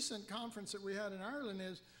the recent conference that we had in Ireland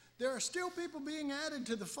is there are still people being added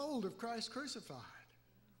to the fold of Christ crucified.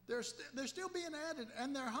 They're still being added,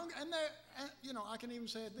 and they're hungry, and they're, you know, I can even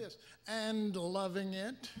say it this, and loving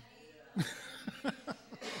it.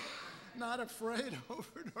 Not afraid of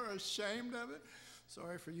it or ashamed of it.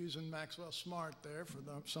 Sorry for using Maxwell Smart there for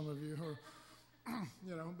some of you who,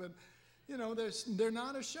 you know, but, you know, they're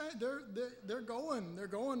not ashamed. They're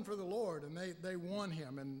going for the Lord, and they want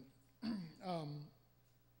him. And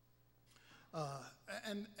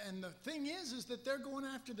the thing is that they're going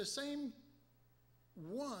after the same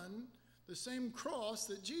cross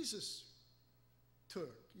that Jesus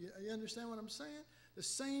took. You understand what I'm saying? The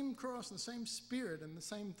same cross and the same spirit and the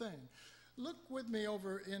same thing. Look with me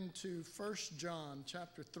over into 1 John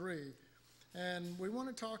chapter 3, and we want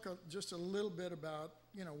to talk just a little bit about,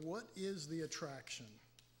 you know, what is the attraction.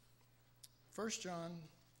 1 John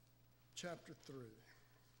chapter 3.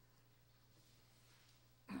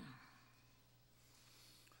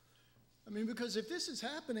 I mean, because if this is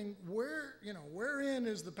happening, wherein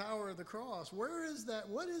is the power of the cross? Where is that?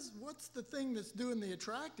 What's the thing that's doing the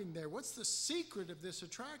attracting there? What's the secret of this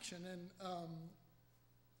attraction?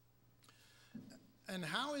 And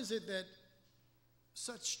how is it that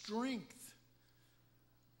such strength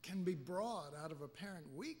can be brought out of apparent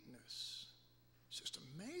weakness. It's just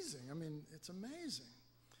amazing. I mean, it's amazing.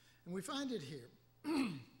 And we find it here.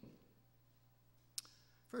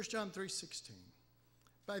 1 John 3:16.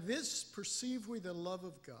 By this perceive we the love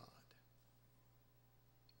of God.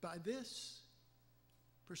 By this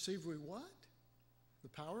perceive we what? The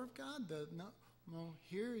power of God? No,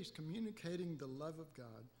 here he's communicating the love of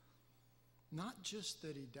God. Not just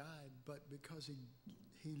that he died, but because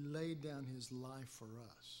he laid down his life for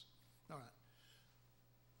us. All right.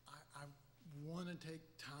 I want to take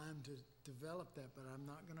time to develop that, but I'm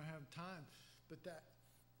not going to have time. But that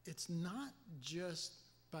it's not just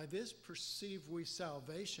by this perceive we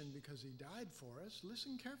salvation because he died for us.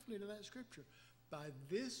 Listen carefully to that scripture. By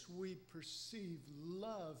this we perceive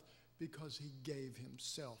love because he gave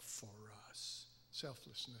himself for us.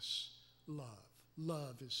 Selflessness, love.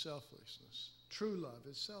 Love is selflessness. True love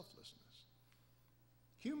is selflessness.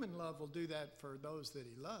 Human love will do that for those that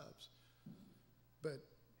he loves. But,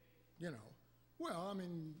 well, I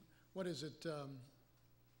mean, what is it?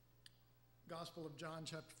 Gospel of John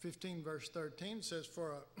chapter 15 verse 13 says,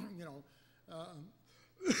 for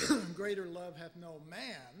greater love hath no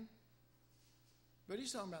man. But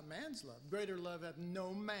he's talking about man's love. Greater love hath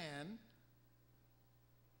no man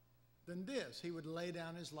than this. He would lay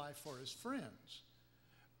down his life for his friends.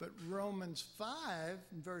 But Romans 5,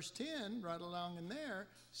 verse 10, right along in there,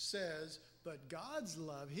 says, but God's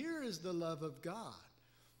love, here is the love of God,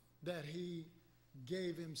 that he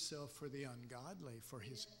gave himself for the ungodly, for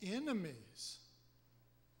his enemies,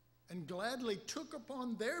 and gladly took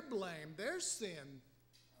upon their blame, their sin.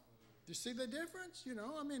 Do you see the difference?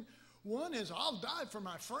 I mean, one is, I'll die for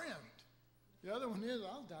my friend. The other one is,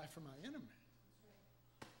 I'll die for my enemy.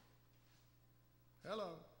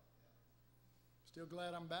 Hello. Still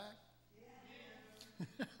glad I'm back?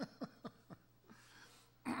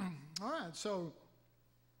 Yeah. All right, so,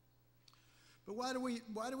 but why do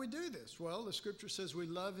we do this? Well, the scripture says we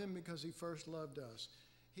love him because he first loved us.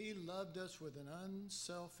 He loved us with an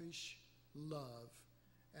unselfish love,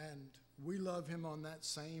 and we love him on that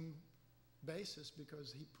same basis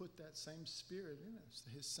because he put that same spirit in us,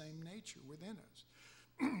 his same nature within us.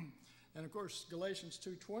 And of course, Galatians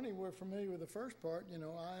 2:20, we're familiar with the first part,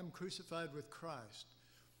 I am crucified with Christ.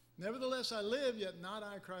 Nevertheless, I live, yet not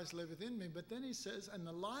I, Christ liveth in me. But then he says, and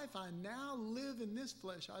the life I now live in this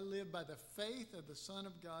flesh, I live by the faith of the Son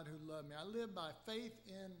of God who loved me. I live by faith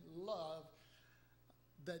in love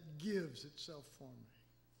that gives itself for me.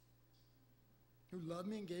 Who loved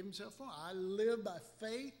me and gave himself for me. I live by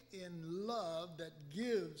faith in love that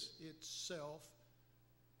gives itself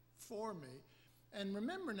for me. And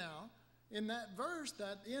remember now, in that verse,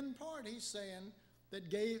 that end part, he's saying that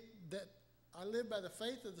I live by the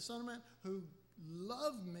faith of the Son of Man who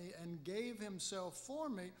loved me and gave himself for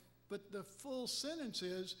me. But the full sentence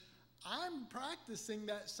is, I'm practicing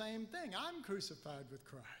that same thing. I'm crucified with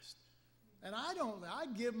Christ. And I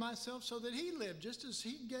give myself so that he lived, just as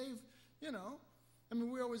he gave, I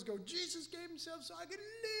mean, we always go, Jesus gave himself so I could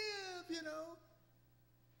live,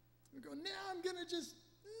 We go, now I'm going to just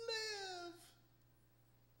live.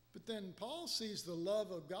 But then Paul sees the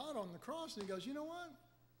love of God on the cross and he goes, you know what?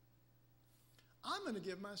 I'm going to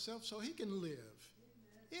give myself so he can live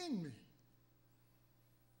in me.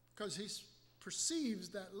 Because he perceives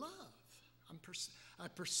that love. I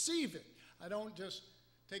perceive it. I don't just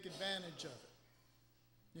take advantage of it.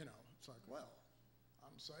 It's like, well,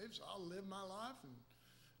 I'm saved, so I'll live my life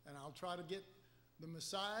and I'll try to get the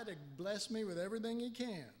Messiah to bless me with everything he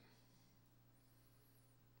can.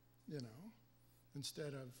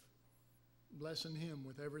 Instead of blessing him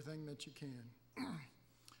with everything that you can.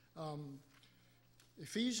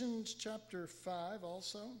 Ephesians chapter 5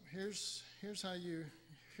 also, here's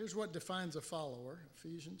what defines a follower.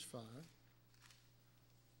 Ephesians 5.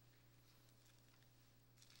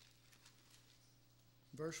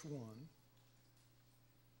 Verse 1.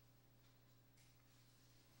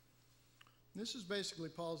 This is basically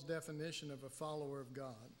Paul's definition of a follower of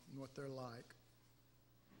God and what they're like.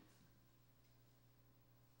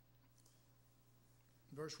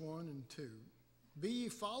 Verse 1 and 2. Be ye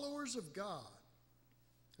followers of God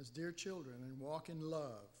as dear children and walk in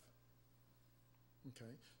love.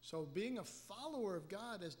 Okay, so being a follower of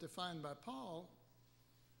God as defined by Paul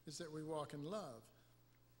is that we walk in love.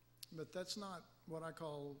 But that's not what I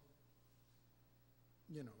call,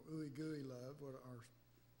 ooey gooey love or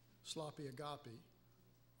sloppy agape,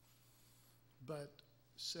 but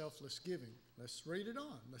selfless giving. Let's read it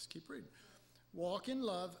on. Let's keep reading. Walk in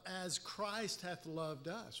love as Christ hath loved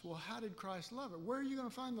us. Well, how did Christ love it? Where are you going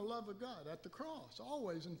to find the love of God? At the cross,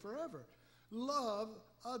 always and forever. Love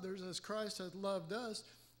others as Christ hath loved us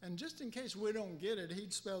And just in case we don't get it, he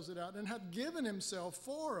spells it out, and hath given himself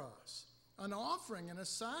for us, an offering and a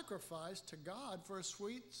sacrifice to God for a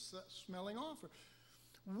sweet-smelling offering.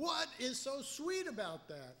 What is so sweet about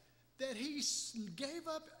that? That he gave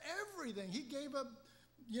up everything. He gave up,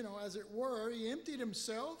 as it were, he emptied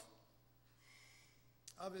himself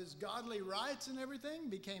of his godly rights and everything,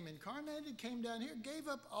 became incarnated, came down here, gave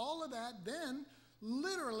up all of that, then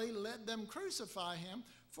literally let them crucify him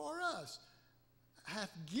for us.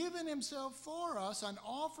 Hath given himself for us an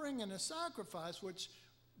offering and a sacrifice, which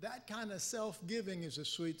that kind of self-giving is a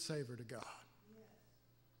sweet savor to God.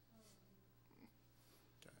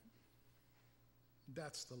 Okay.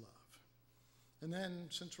 That's the love. And then,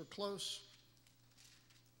 since we're close,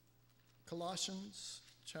 Colossians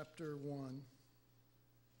chapter 1.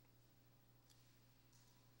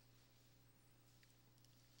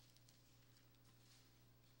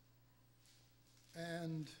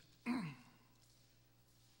 And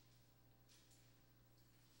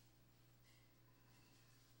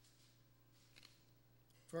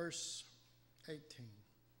verse 18.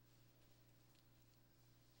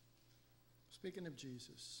 Speaking of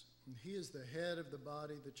Jesus, and he is the head of the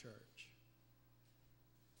body, the church,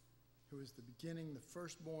 who is the beginning, the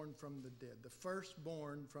firstborn from the dead. The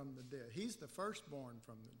firstborn from the dead. He's the firstborn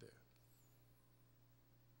from the dead.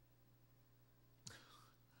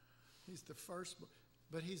 He's the first,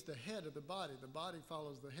 but he's the head of the body. The body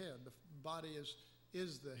follows the head. The body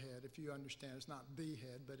is the head, if you understand. It's not the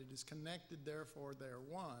head, but it is connected, therefore they are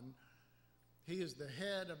one. He is the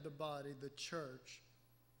head of the body, the church,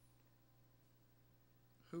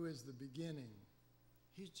 who is the beginning.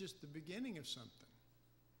 He's just the beginning of something.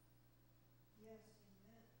 Yes,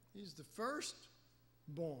 amen. He's the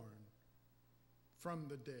firstborn from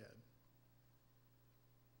the dead.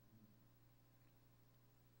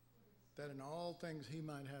 That in all things he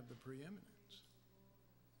might have the preeminence.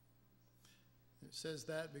 It says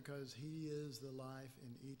that because he is the life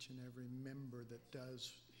in each and every member that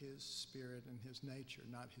does his spirit and his nature,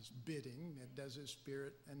 not his bidding, that does his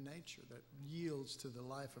spirit and nature, that yields to the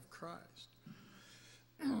life of Christ.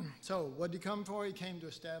 So what did he come for? He came to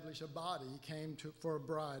establish a body. He came for a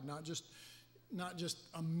bride, not just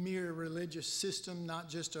a mere religious system, not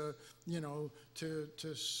just to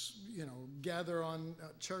gather on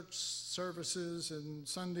church services and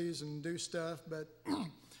Sundays and do stuff, but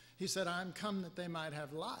he said, I'm come that they might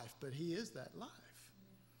have life, but he is that life.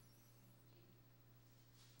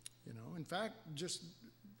 In fact, just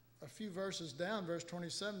a few verses down, verse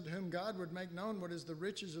 27, to whom God would make known what is the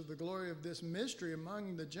riches of the glory of this mystery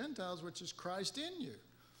among the Gentiles, which is Christ in you.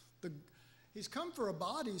 He's come for a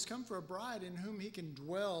body, he's come for a bride in whom he can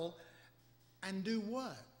dwell and do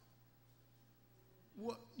what?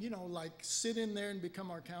 Like sit in there and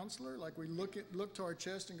become our counselor? Like we look to our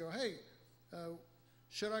chest and go, hey,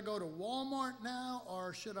 should I go to Walmart now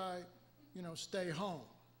or should I, stay home?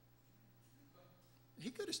 He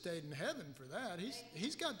could have stayed in heaven for that.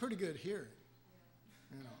 He's got pretty good hearing.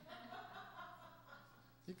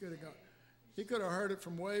 He could have heard it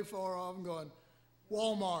from way far off and going,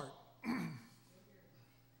 Walmart.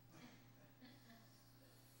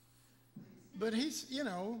 But he's,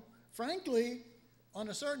 frankly, on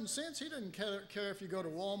a certain sense, he doesn't care if you go to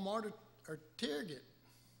Walmart or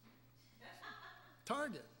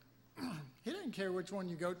Target. He doesn't care which one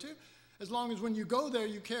you go to. As long as when you go there,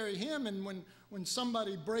 you carry him, and when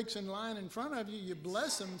somebody breaks in line in front of you, you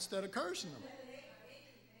bless them instead of cursing them.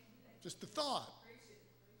 Just a thought.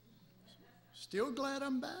 Still glad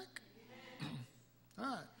I'm back? All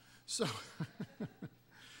right. So,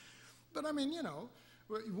 but I mean,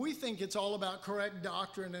 we think it's all about correct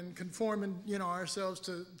doctrine and conforming, ourselves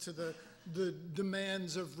to the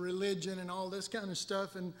demands of religion and all this kind of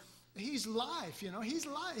stuff. And he's life, he's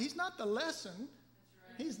life. He's not the lesson.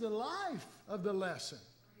 He's the life of the lesson.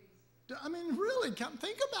 I mean, really,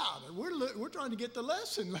 think about it. We're trying to get the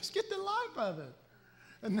lesson. Let's get the life of it.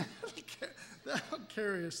 And that'll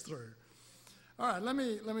carry us through. All right, let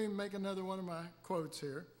me make another one of my quotes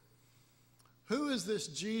here. Who is this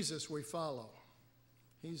Jesus we follow?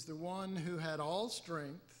 He's the one who had all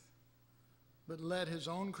strength, but let his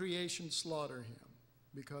own creation slaughter him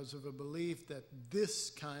because of a belief that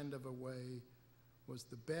this kind of a way was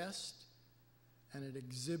the best, and it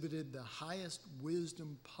exhibited the highest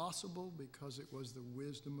wisdom possible because it was the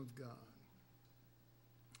wisdom of God.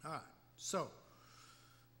 All right, so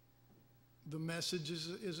the message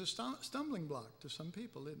is a stumbling block to some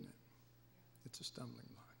people, isn't it? It's a stumbling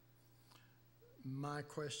block. My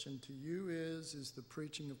question to you is the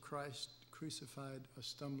preaching of Christ crucified a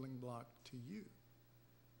stumbling block to you?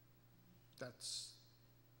 That's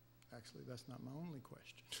not my only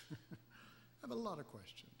question. I have a lot of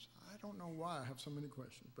questions. I don't know why I have so many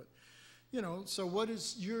questions, but, you know, so what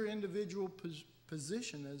is your individual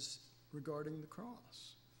position as regarding the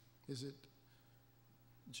cross? Is it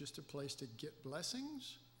just a place to get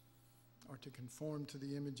blessings or to conform to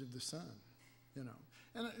the image of the Son, you know?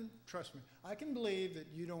 And trust me, I can believe that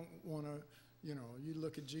you don't want to, you know, you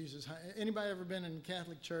look at Jesus. Anybody ever been in a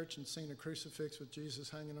Catholic church and seen a crucifix with Jesus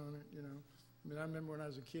hanging on it, you know? I mean, I remember when I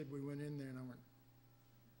was a kid, we went in there and I went,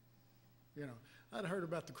 you know, I'd heard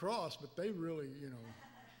about the cross, but they really, you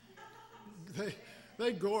know,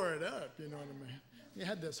 they gore it up, you know what I mean? You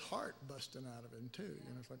had this heart busting out of it too,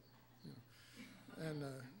 you know, it's like, you know.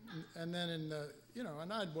 And then in the, you know,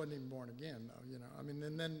 and I wasn't even born again though, you know. I mean,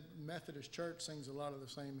 and then Methodist Church sings a lot of the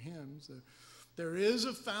same hymns. There is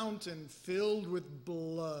a fountain filled with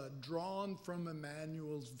blood drawn from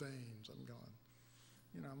Emmanuel's veins. I'm going,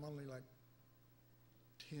 you know, I'm only like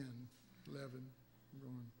 10, 11, I'm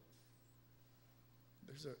going.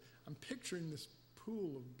 I'm picturing this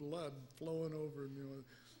pool of blood flowing over, you know,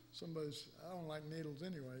 I don't like needles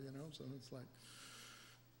anyway, you know, so it's like,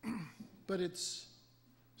 but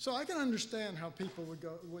so I can understand how people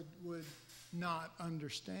would not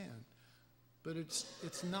understand, but it's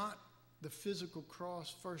not the physical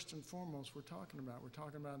cross first and foremost we're talking about. We're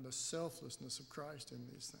talking about the selflessness of Christ in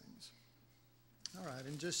these things. All right,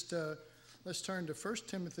 and just let's turn to 1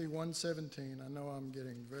 Timothy 1:17. I know I'm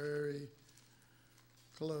getting very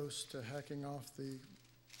close to hacking off the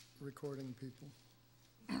recording people.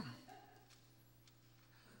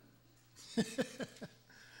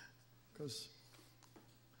 Because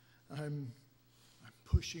I'm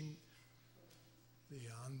pushing the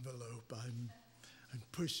envelope. I'm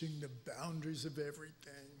pushing the boundaries of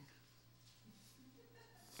everything.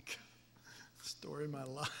 Story of my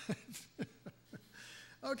life.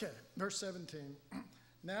 Okay, verse 17.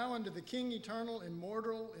 Now unto the King eternal,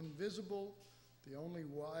 immortal, invisible, the only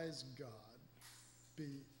wise God,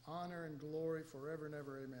 be honor and glory forever and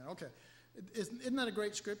ever. Amen. Okay, isn't that a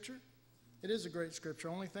great scripture? It is a great scripture.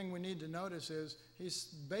 Only thing we need to notice is he's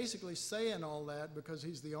basically saying all that because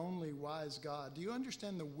he's the only wise God. Do you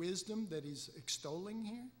understand the wisdom that he's extolling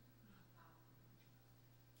here?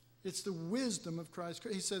 It's the wisdom of Christ.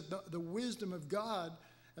 He says the wisdom of God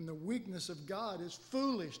and the weakness of God is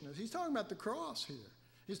foolishness. He's talking about the cross here.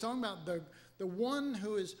 He's talking about the one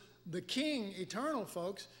who is the King, eternal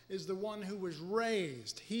folks, is the one who was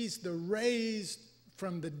raised. He's the raised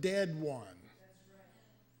from the dead one.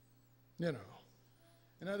 You know,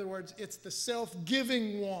 in other words, it's the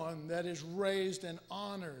self-giving one that is raised and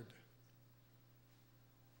honored.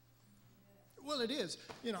 Well, it is.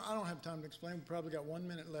 You know, I don't have time to explain. We've probably got 1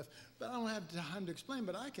 minute left, but I don't have time to explain.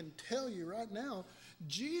 But I can tell you right now,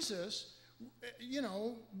 Jesus, you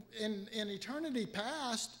know, in eternity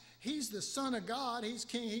past, he's the Son of God. He's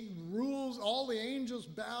king. He rules. All the angels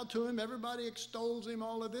bow to him. Everybody extols him,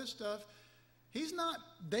 all of this stuff. He's not,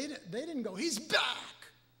 they didn't go, he's back.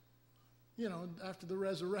 You know, after the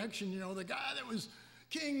resurrection, you know, the guy that was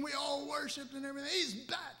king we all worshiped and everything, he's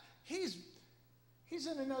back. He's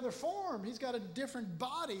in another form. He's got a different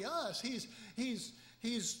body, us.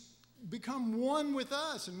 He's become one with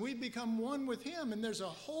us, and we become one with him. And there's a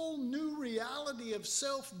whole new reality of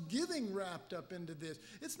self-giving wrapped up into this.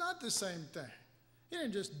 It's not the same thing. He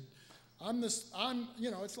didn't just, you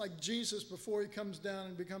know, it's like Jesus before he comes down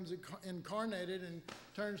and becomes incarnated and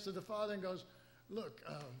turns to the Father and goes, look,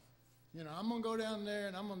 you know, I'm going to go down there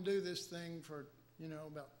and I'm going to do this thing for, you know,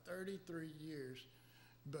 about 33 years,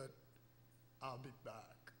 but I'll be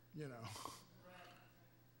back, you know.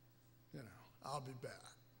 You know, I'll be back.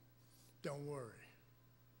 Don't worry.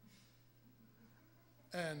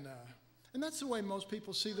 And that's the way most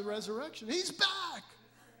people see the resurrection. He's back.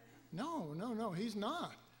 No, he's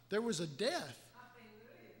not. There was a death.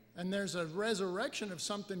 And there's a resurrection of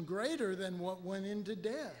something greater than what went into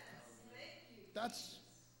death. That's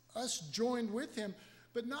us joined with him,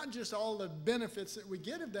 but not just all the benefits that we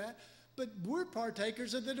get of that, but we're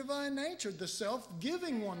partakers of the divine nature, the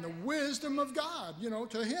self-giving one, the wisdom of God. You know,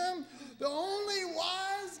 to him, the only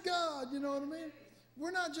wise God, you know what I mean?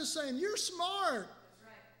 We're not just saying, you're smart.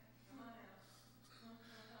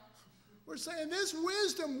 We're saying this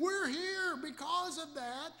wisdom, we're here because of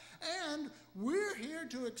that, and we're here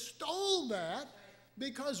to extol that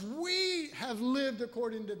because we have lived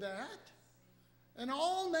according to that. And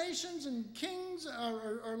all nations and kings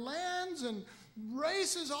or lands and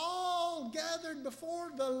races all gathered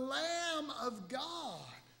before the Lamb of God.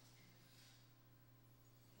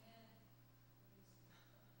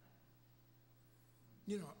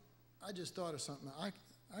 You know, I just thought of something.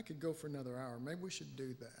 I could go for another hour. Maybe we should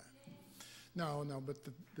do that. No, but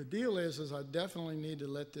the deal is I definitely need to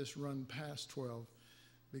let this run past 12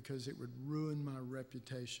 because it would ruin my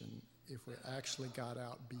reputation if we actually got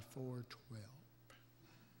out before 12.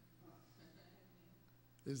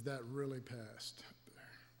 Is that really past there?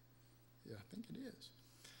 Yeah, I think it is.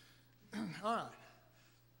 All right.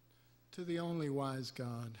 To the only wise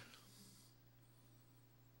God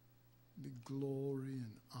be glory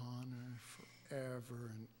and honor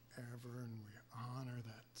forever and ever, and we honor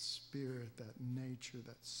that spirit, that nature,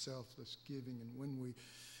 that selfless giving. And when we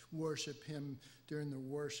worship him during the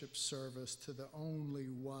worship service, to the only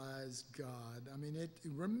wise God.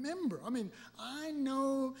 Remember, I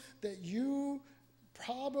know that you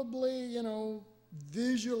probably,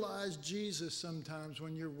 visualize Jesus sometimes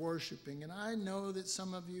when you're worshiping. And I know that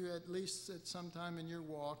some of you, at least at some time in your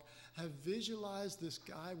walk, have visualized this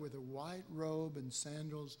guy with a white robe and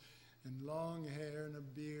sandals and long hair and a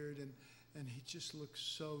beard, and he just looks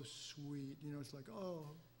so sweet. It's like, oh,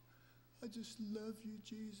 I just love you,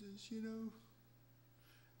 Jesus,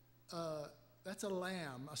 That's a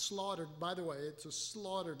lamb, a slaughtered, by the way, it's a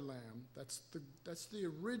slaughtered lamb. That's the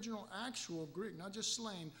original, actual Greek, not just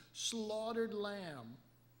slain, slaughtered lamb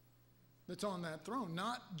that's on that throne,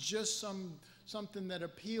 not just something that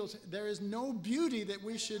appeals. There is no beauty that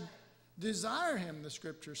we should desire him, the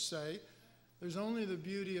scriptures say. There's only the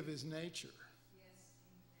beauty of his nature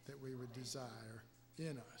that we would desire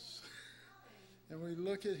in us. And we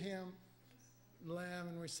look at him, lamb,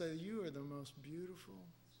 and we say, you are the most beautiful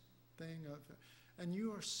thing and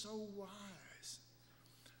you are so wise.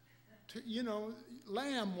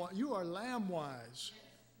 Lamb, you are lamb wise.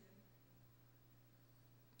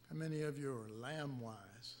 How many of you are lamb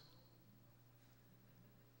wise?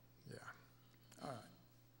 Yeah. All right.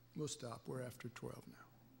 We'll stop. We're after 12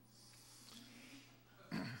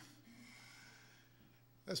 now.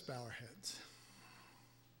 Let's bow our heads.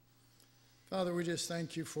 Father, we just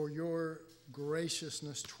thank you for your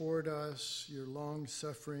graciousness toward us, your long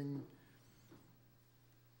suffering,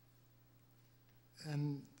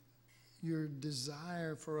 and your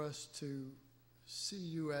desire for us to see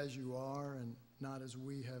you as you are and not as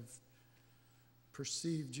we have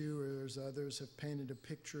perceived you or as others have painted a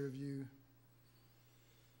picture of you,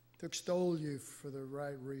 to extol you for the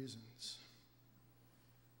right reasons,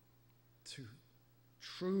 to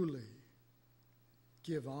truly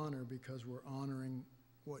give honor because we're honoring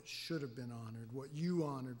what should have been honored, what you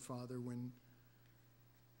honored, Father, when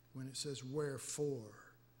it says, wherefore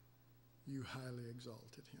you highly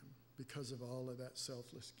exalted him, because of all of that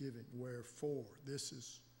selfless giving. Wherefore, this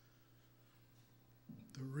is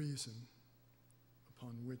the reason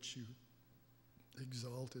upon which you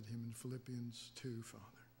exalted him in Philippians 2, Father.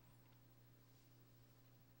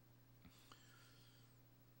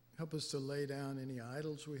 Help us to lay down any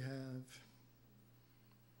idols we have,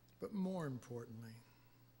 but more importantly,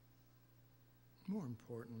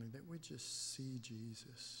 that we just see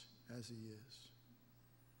Jesus as he is.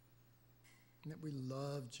 And that we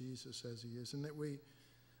love Jesus as he is. And that we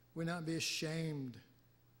not be ashamed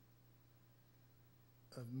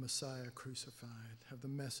of Messiah crucified, of the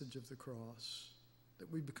message of the cross.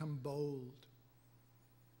 That we become bold.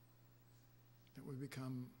 That we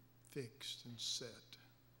become fixed and set.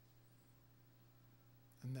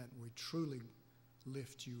 And that we truly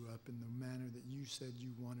lift you up in the manner that you said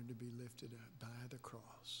you wanted to be lifted up, by the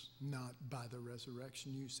cross, not by the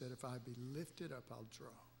resurrection. You said, if I be lifted up, I'll draw.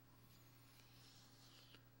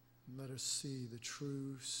 Let us see the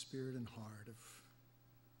true spirit and heart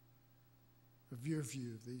of your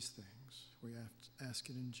view of these things. We ask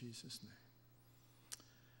it in Jesus'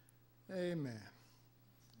 name. Amen.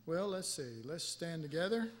 Well, let's see. Let's stand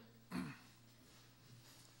together.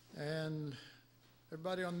 And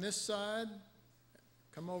everybody on this side,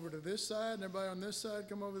 come over to this side, and everybody on this side,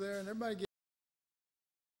 come over there, and everybody